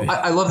 Well,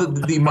 I love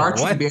that the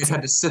marching band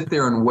had to sit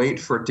there and wait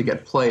for it to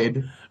get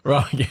played.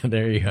 Well, yeah,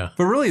 there you go.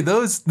 But really,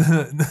 those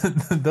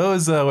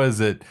was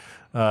it?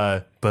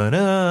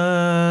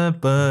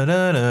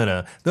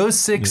 Those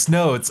 6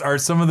 notes are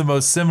some of the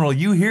most seminal.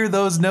 You hear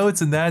those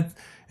notes in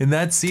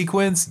that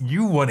sequence,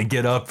 you want to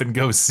get up and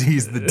go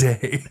seize the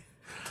day.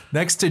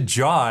 Next to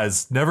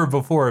Jaws, never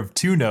before have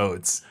 2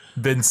 notes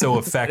been so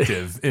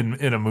effective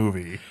in a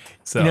movie.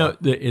 So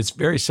it's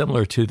very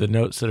similar to the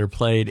notes that are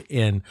played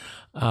in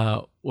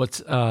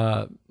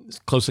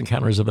Close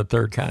Encounters of the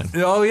Third Kind.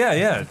 Oh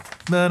yeah.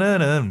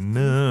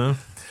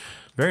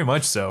 Very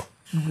much so.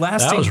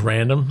 That was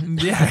random.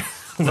 Yeah.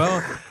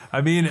 Well,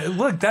 I mean,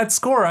 look, that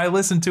score, I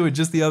listened to it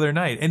just the other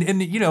night. And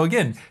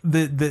again,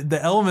 the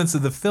elements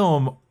of the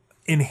film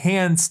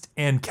enhanced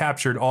and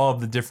captured all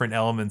of the different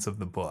elements of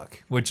the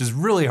book, which is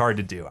really hard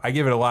to do. I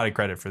give it a lot of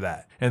credit for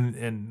that.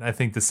 And I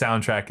think the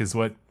soundtrack is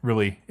what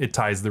really, it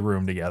ties the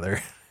room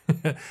together.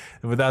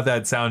 Without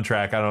that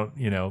soundtrack, I don't,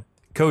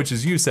 Coach,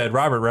 as you said,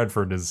 Robert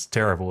Redford is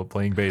terrible at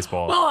playing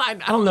baseball. Well, I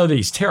don't know that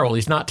he's terrible.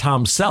 He's not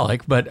Tom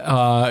Selleck, but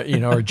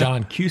or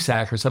John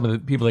Cusack or some of the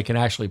people that can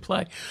actually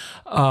play.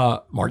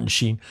 Martin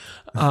Sheen.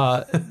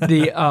 But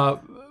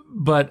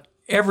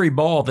every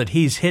ball that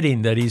he's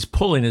hitting, that he's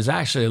pulling, is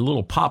actually a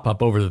little pop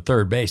up over the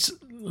third base,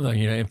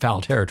 in foul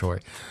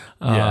territory.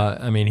 Yeah.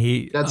 I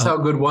mean, that's how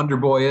good Wonder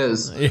Boy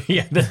is.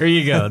 Yeah, there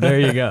you go.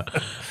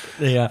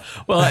 Yeah,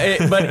 well,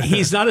 but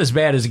he's not as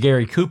bad as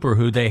Gary Cooper,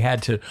 who they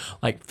had to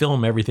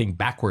film everything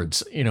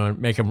backwards, and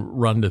make him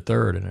run to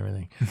third and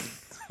everything.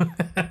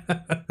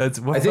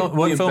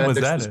 What film was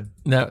that in?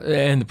 No,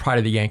 and the Pride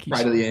of the Yankees.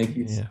 Pride of the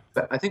Yankees. Yeah.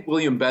 I think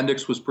William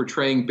Bendix was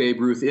portraying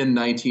Babe Ruth in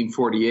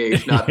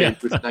 1948, not Babe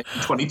Ruth in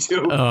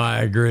 1922. Oh,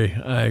 I agree.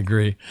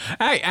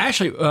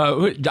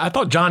 I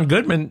thought John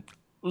Goodman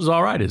was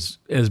all right as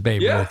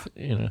Babe Ruth.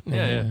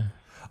 Yeah.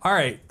 All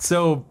right,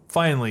 so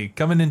finally,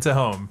 coming into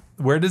home,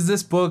 where does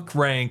this book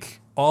rank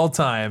all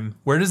time?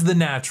 Where does The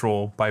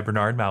Natural by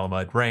Bernard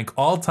Malamud rank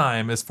all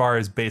time as far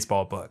as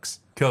baseball books?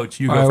 Coach,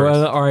 you go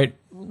first. All right.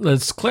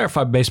 Let's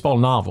clarify baseball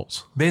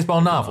novels.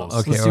 Baseball novels.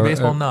 Okay, Let's do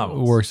baseball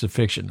novels. Works of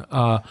fiction.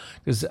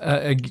 Because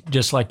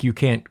just like you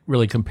can't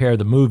really compare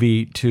the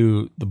movie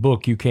to the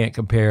book, you can't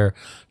compare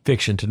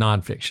fiction to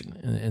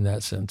nonfiction in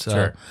that sense.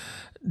 Sure.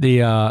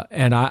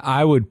 And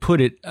I would put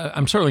it.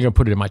 I'm certainly going to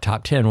put it in my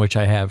top 10, which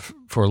I have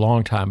for a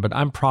long time. But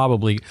I'm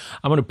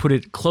going to put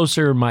it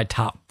closer in my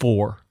top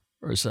 4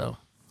 or so.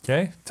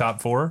 Okay,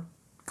 top 4.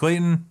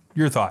 Clayton,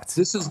 your thoughts?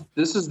 This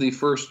is the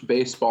first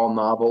baseball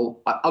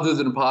novel, other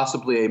than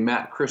possibly a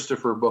Matt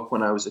Christopher book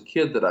when I was a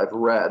kid, that I've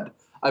read.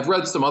 I've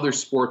read some other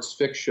sports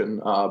fiction,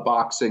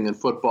 boxing and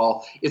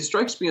football. It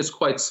strikes me as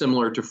quite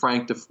similar to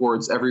Frank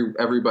DeFord's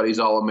Everybody's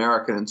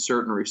All-American in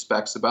certain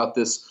respects, about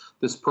this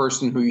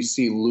person who you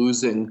see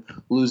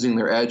losing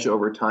their edge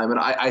over time. And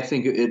I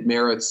think it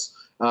merits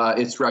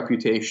its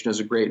reputation as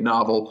a great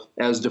novel,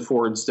 as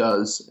DeFord's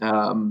does.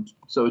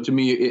 So to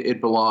me, it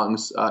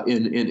belongs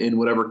in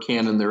whatever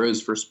canon there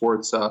is for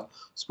sports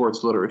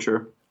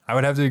literature. I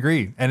would have to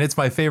agree. And it's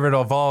my favorite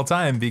of all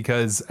time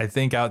because I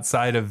think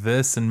outside of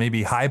this and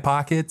maybe High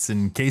Pockets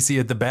and Casey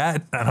at the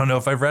Bat, I don't know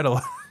if I've read a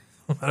lot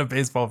of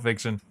baseball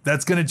fiction.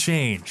 That's going to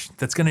change.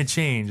 That's going to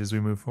change as we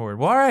move forward.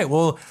 Well, all right.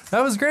 Well,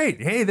 that was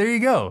great. Hey, there you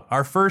go.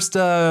 Our first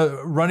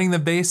Running the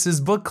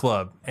Bases book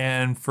club.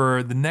 And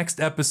for the next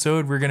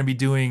episode, we're going to be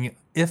doing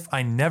If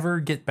I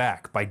Never Get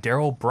Back by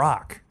Darrell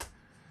Brock.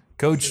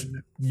 Coach,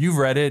 you've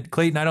read it.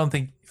 Clayton, I don't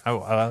think...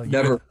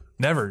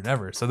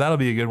 Never. So that'll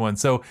be a good one.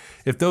 So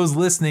if those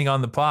listening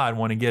on the pod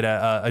want to get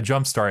a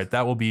jump start,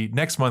 that will be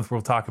next month.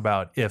 We'll talk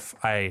about If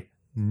I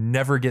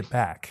Never Get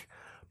Back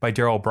by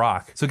Darrell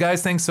Brock. So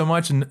guys, thanks so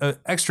much. And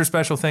extra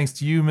special thanks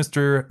to you,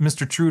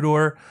 Mr.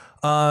 Trudor.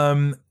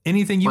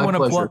 Anything you want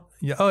to plug?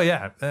 Yeah. Oh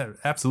yeah,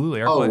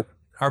 absolutely. Our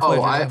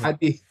pleasure.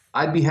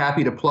 I'd be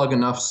happy to plug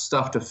enough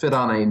stuff to fit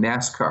on a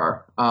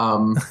NASCAR.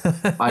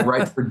 I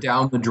write for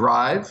Down the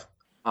Drive.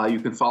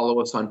 You can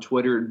follow us on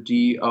Twitter,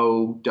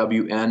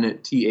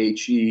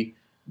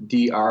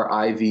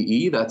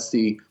 DOWNTHEDRIVE. That's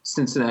the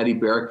Cincinnati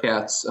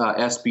Bearcats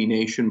SB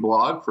Nation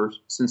blog for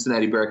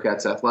Cincinnati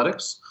Bearcats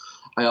athletics.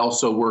 I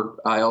also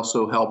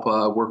help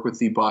work with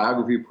the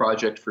biography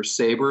project for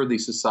SABR, the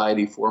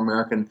Society for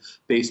American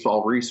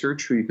Baseball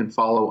Research, who you can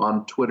follow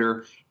on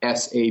Twitter,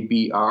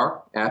 SABR,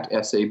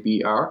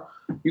 @SABR.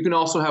 You can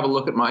also have a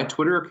look at my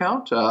Twitter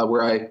account,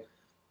 where I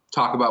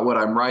talk about what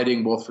I'm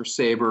writing, both for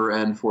SABR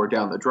and for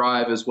Down the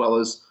Drive, as well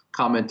as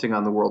commenting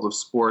on the world of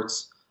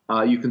sports.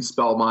 You can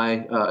spell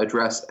my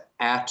address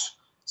at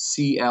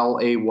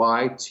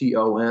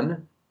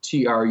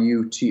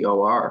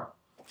ClaytonTrutor.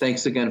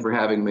 Thanks again for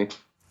having me.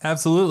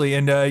 Absolutely.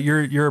 And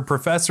you're a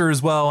professor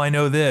as well. I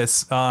know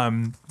this.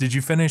 Did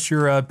you finish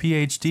your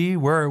PhD?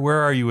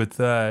 Where are you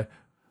with?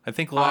 I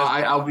think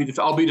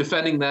I'll be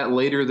defending that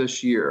later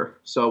this year.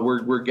 So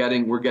we're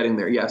getting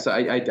there. Yes,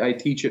 I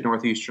teach at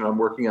Northeastern. I'm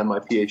working on my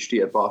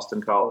PhD at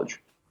Boston College.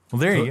 Well,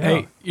 there you go.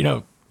 Hey,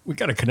 we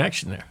got a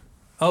connection there.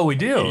 Oh, we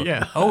do?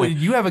 Yeah. Oh,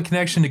 you have a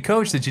connection to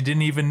Coach that you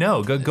didn't even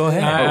know. Go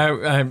ahead.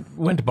 I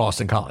went to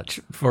Boston College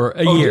for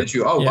a year. Did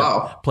you? Oh, yeah.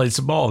 Wow. Played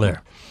some ball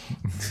there.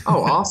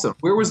 Oh, awesome.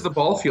 Where was the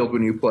ball field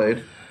when you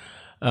played?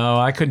 Oh,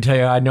 I couldn't tell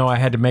you. I know I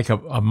had to make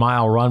a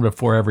mile run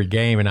before every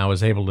game, and I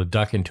was able to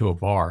duck into a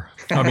bar.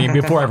 I mean,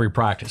 before every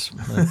practice.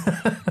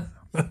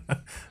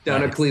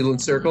 Down at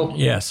Cleveland Circle?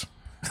 Yes.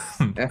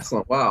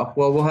 Excellent. Wow.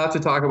 Well, we'll have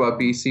to talk about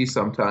BC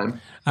sometime.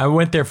 I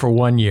went there for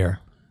 1 year.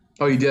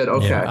 Oh, you did?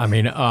 Okay. Yeah, I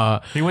mean,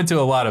 he went to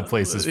a lot of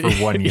places for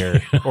 1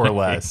 year or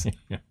less.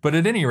 But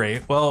at any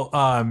rate, well,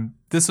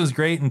 this was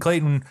great. And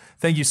Clayton,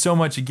 thank you so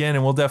much again.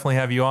 And we'll definitely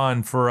have you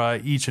on for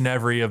each and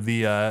every of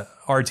the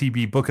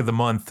RTB Book of the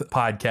Month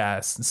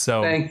podcasts.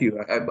 So thank you.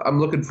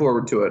 I'm looking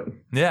forward to it.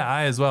 Yeah,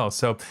 I as well.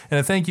 So, and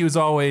a thank you as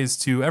always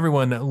to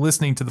everyone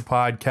listening to the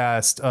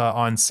podcast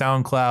on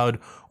SoundCloud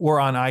or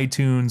on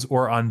iTunes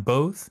or on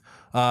both.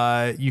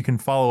 You can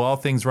follow all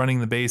things Running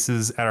the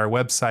Bases at our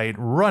website,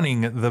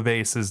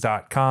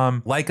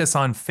 runningthebases.com. Like us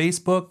on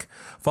Facebook,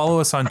 follow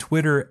us on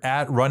Twitter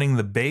at Running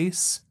the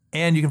Base,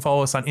 and you can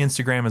follow us on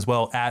Instagram as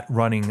well at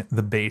Running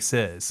the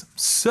Bases.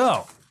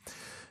 So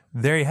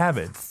there you have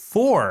it.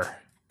 For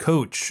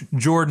Coach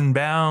Jordan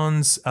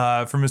Bounds,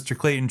 for Mr.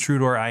 Clayton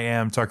Trudor, I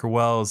am Tucker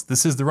Wells.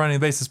 This is the Running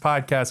the Bases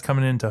podcast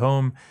coming into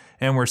home,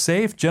 and we're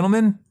safe.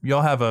 Gentlemen,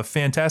 y'all have a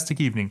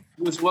fantastic evening.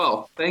 You as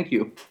well. Thank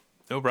you.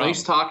 No problem.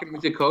 Nice talking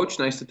with you, Coach.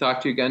 Nice to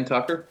talk to you again,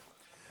 Tucker.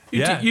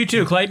 You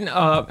too, Clayton.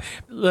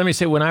 Let me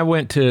say, when I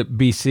went to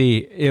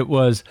BC, it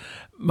was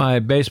my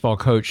baseball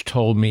coach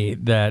told me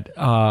that,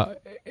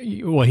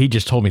 he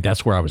just told me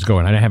that's where I was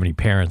going. I didn't have any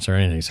parents or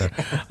anything. So,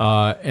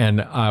 and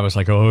I was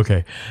like, oh,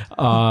 okay.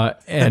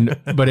 But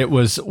it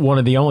was one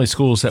of the only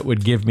schools that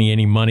would give me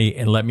any money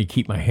and let me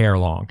keep my hair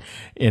long.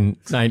 In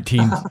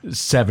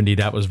 1970,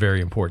 that was very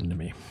important to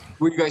me.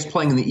 Were you guys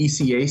playing in the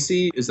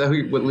ECAC? Is that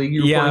what league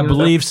you were playing in? Yeah, I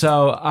believe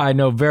so. I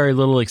know very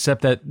little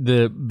except that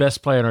the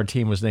best player on our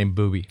team was named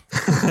Booby.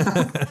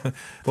 I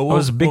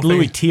was a big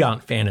Louis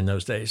Tiant fan in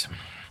those days.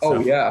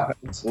 Oh, yeah,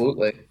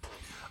 absolutely.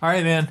 All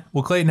right, man.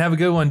 Well, Clayton, have a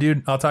good one,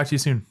 dude. I'll talk to you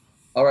soon.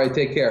 All right,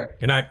 take care.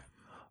 Good night.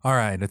 All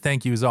right, a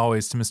thank you as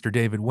always to Mr.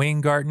 David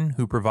Weingarten,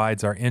 who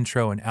provides our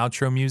intro and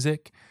outro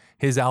music.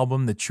 His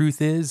album, The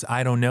Truth Is,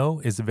 I Don't Know,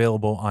 is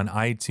available on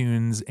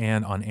iTunes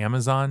and on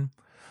Amazon.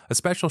 A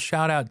special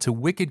shout out to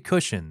Wicked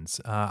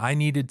Cushions. I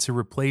needed to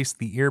replace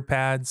the ear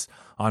pads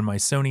on my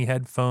Sony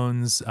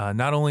headphones,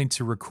 not only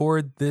to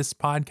record this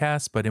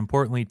podcast, but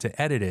importantly to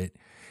edit it.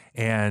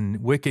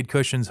 And Wicked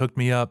Cushions hooked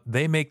me up.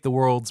 They make the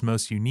world's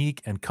most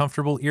unique and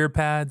comfortable ear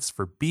pads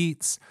for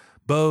Beats,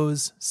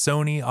 Bose,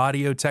 Sony,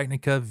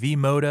 Audio-Technica,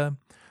 V-Moda.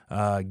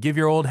 Give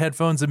your old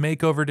headphones a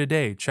makeover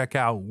today. Check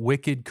out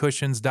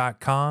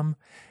wickedcushions.com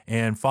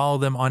and follow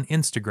them on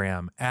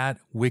Instagram at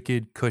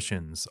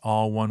wickedcushions,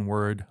 all one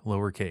word,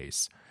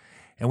 lowercase.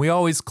 And we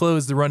always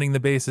close the Running the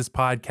Bases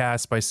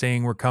podcast by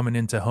saying we're coming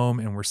into home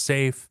and we're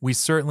safe. We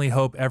certainly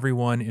hope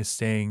everyone is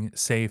staying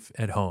safe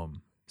at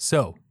home.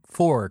 So,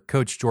 for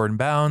Coach Jordan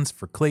Bounds,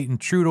 for Clayton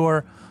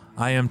Trudor,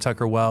 I am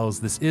Tucker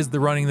Wells. This is the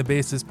Running the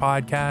Bases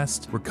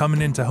podcast. We're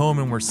coming into home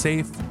and we're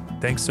safe.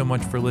 Thanks so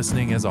much for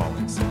listening as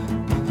always.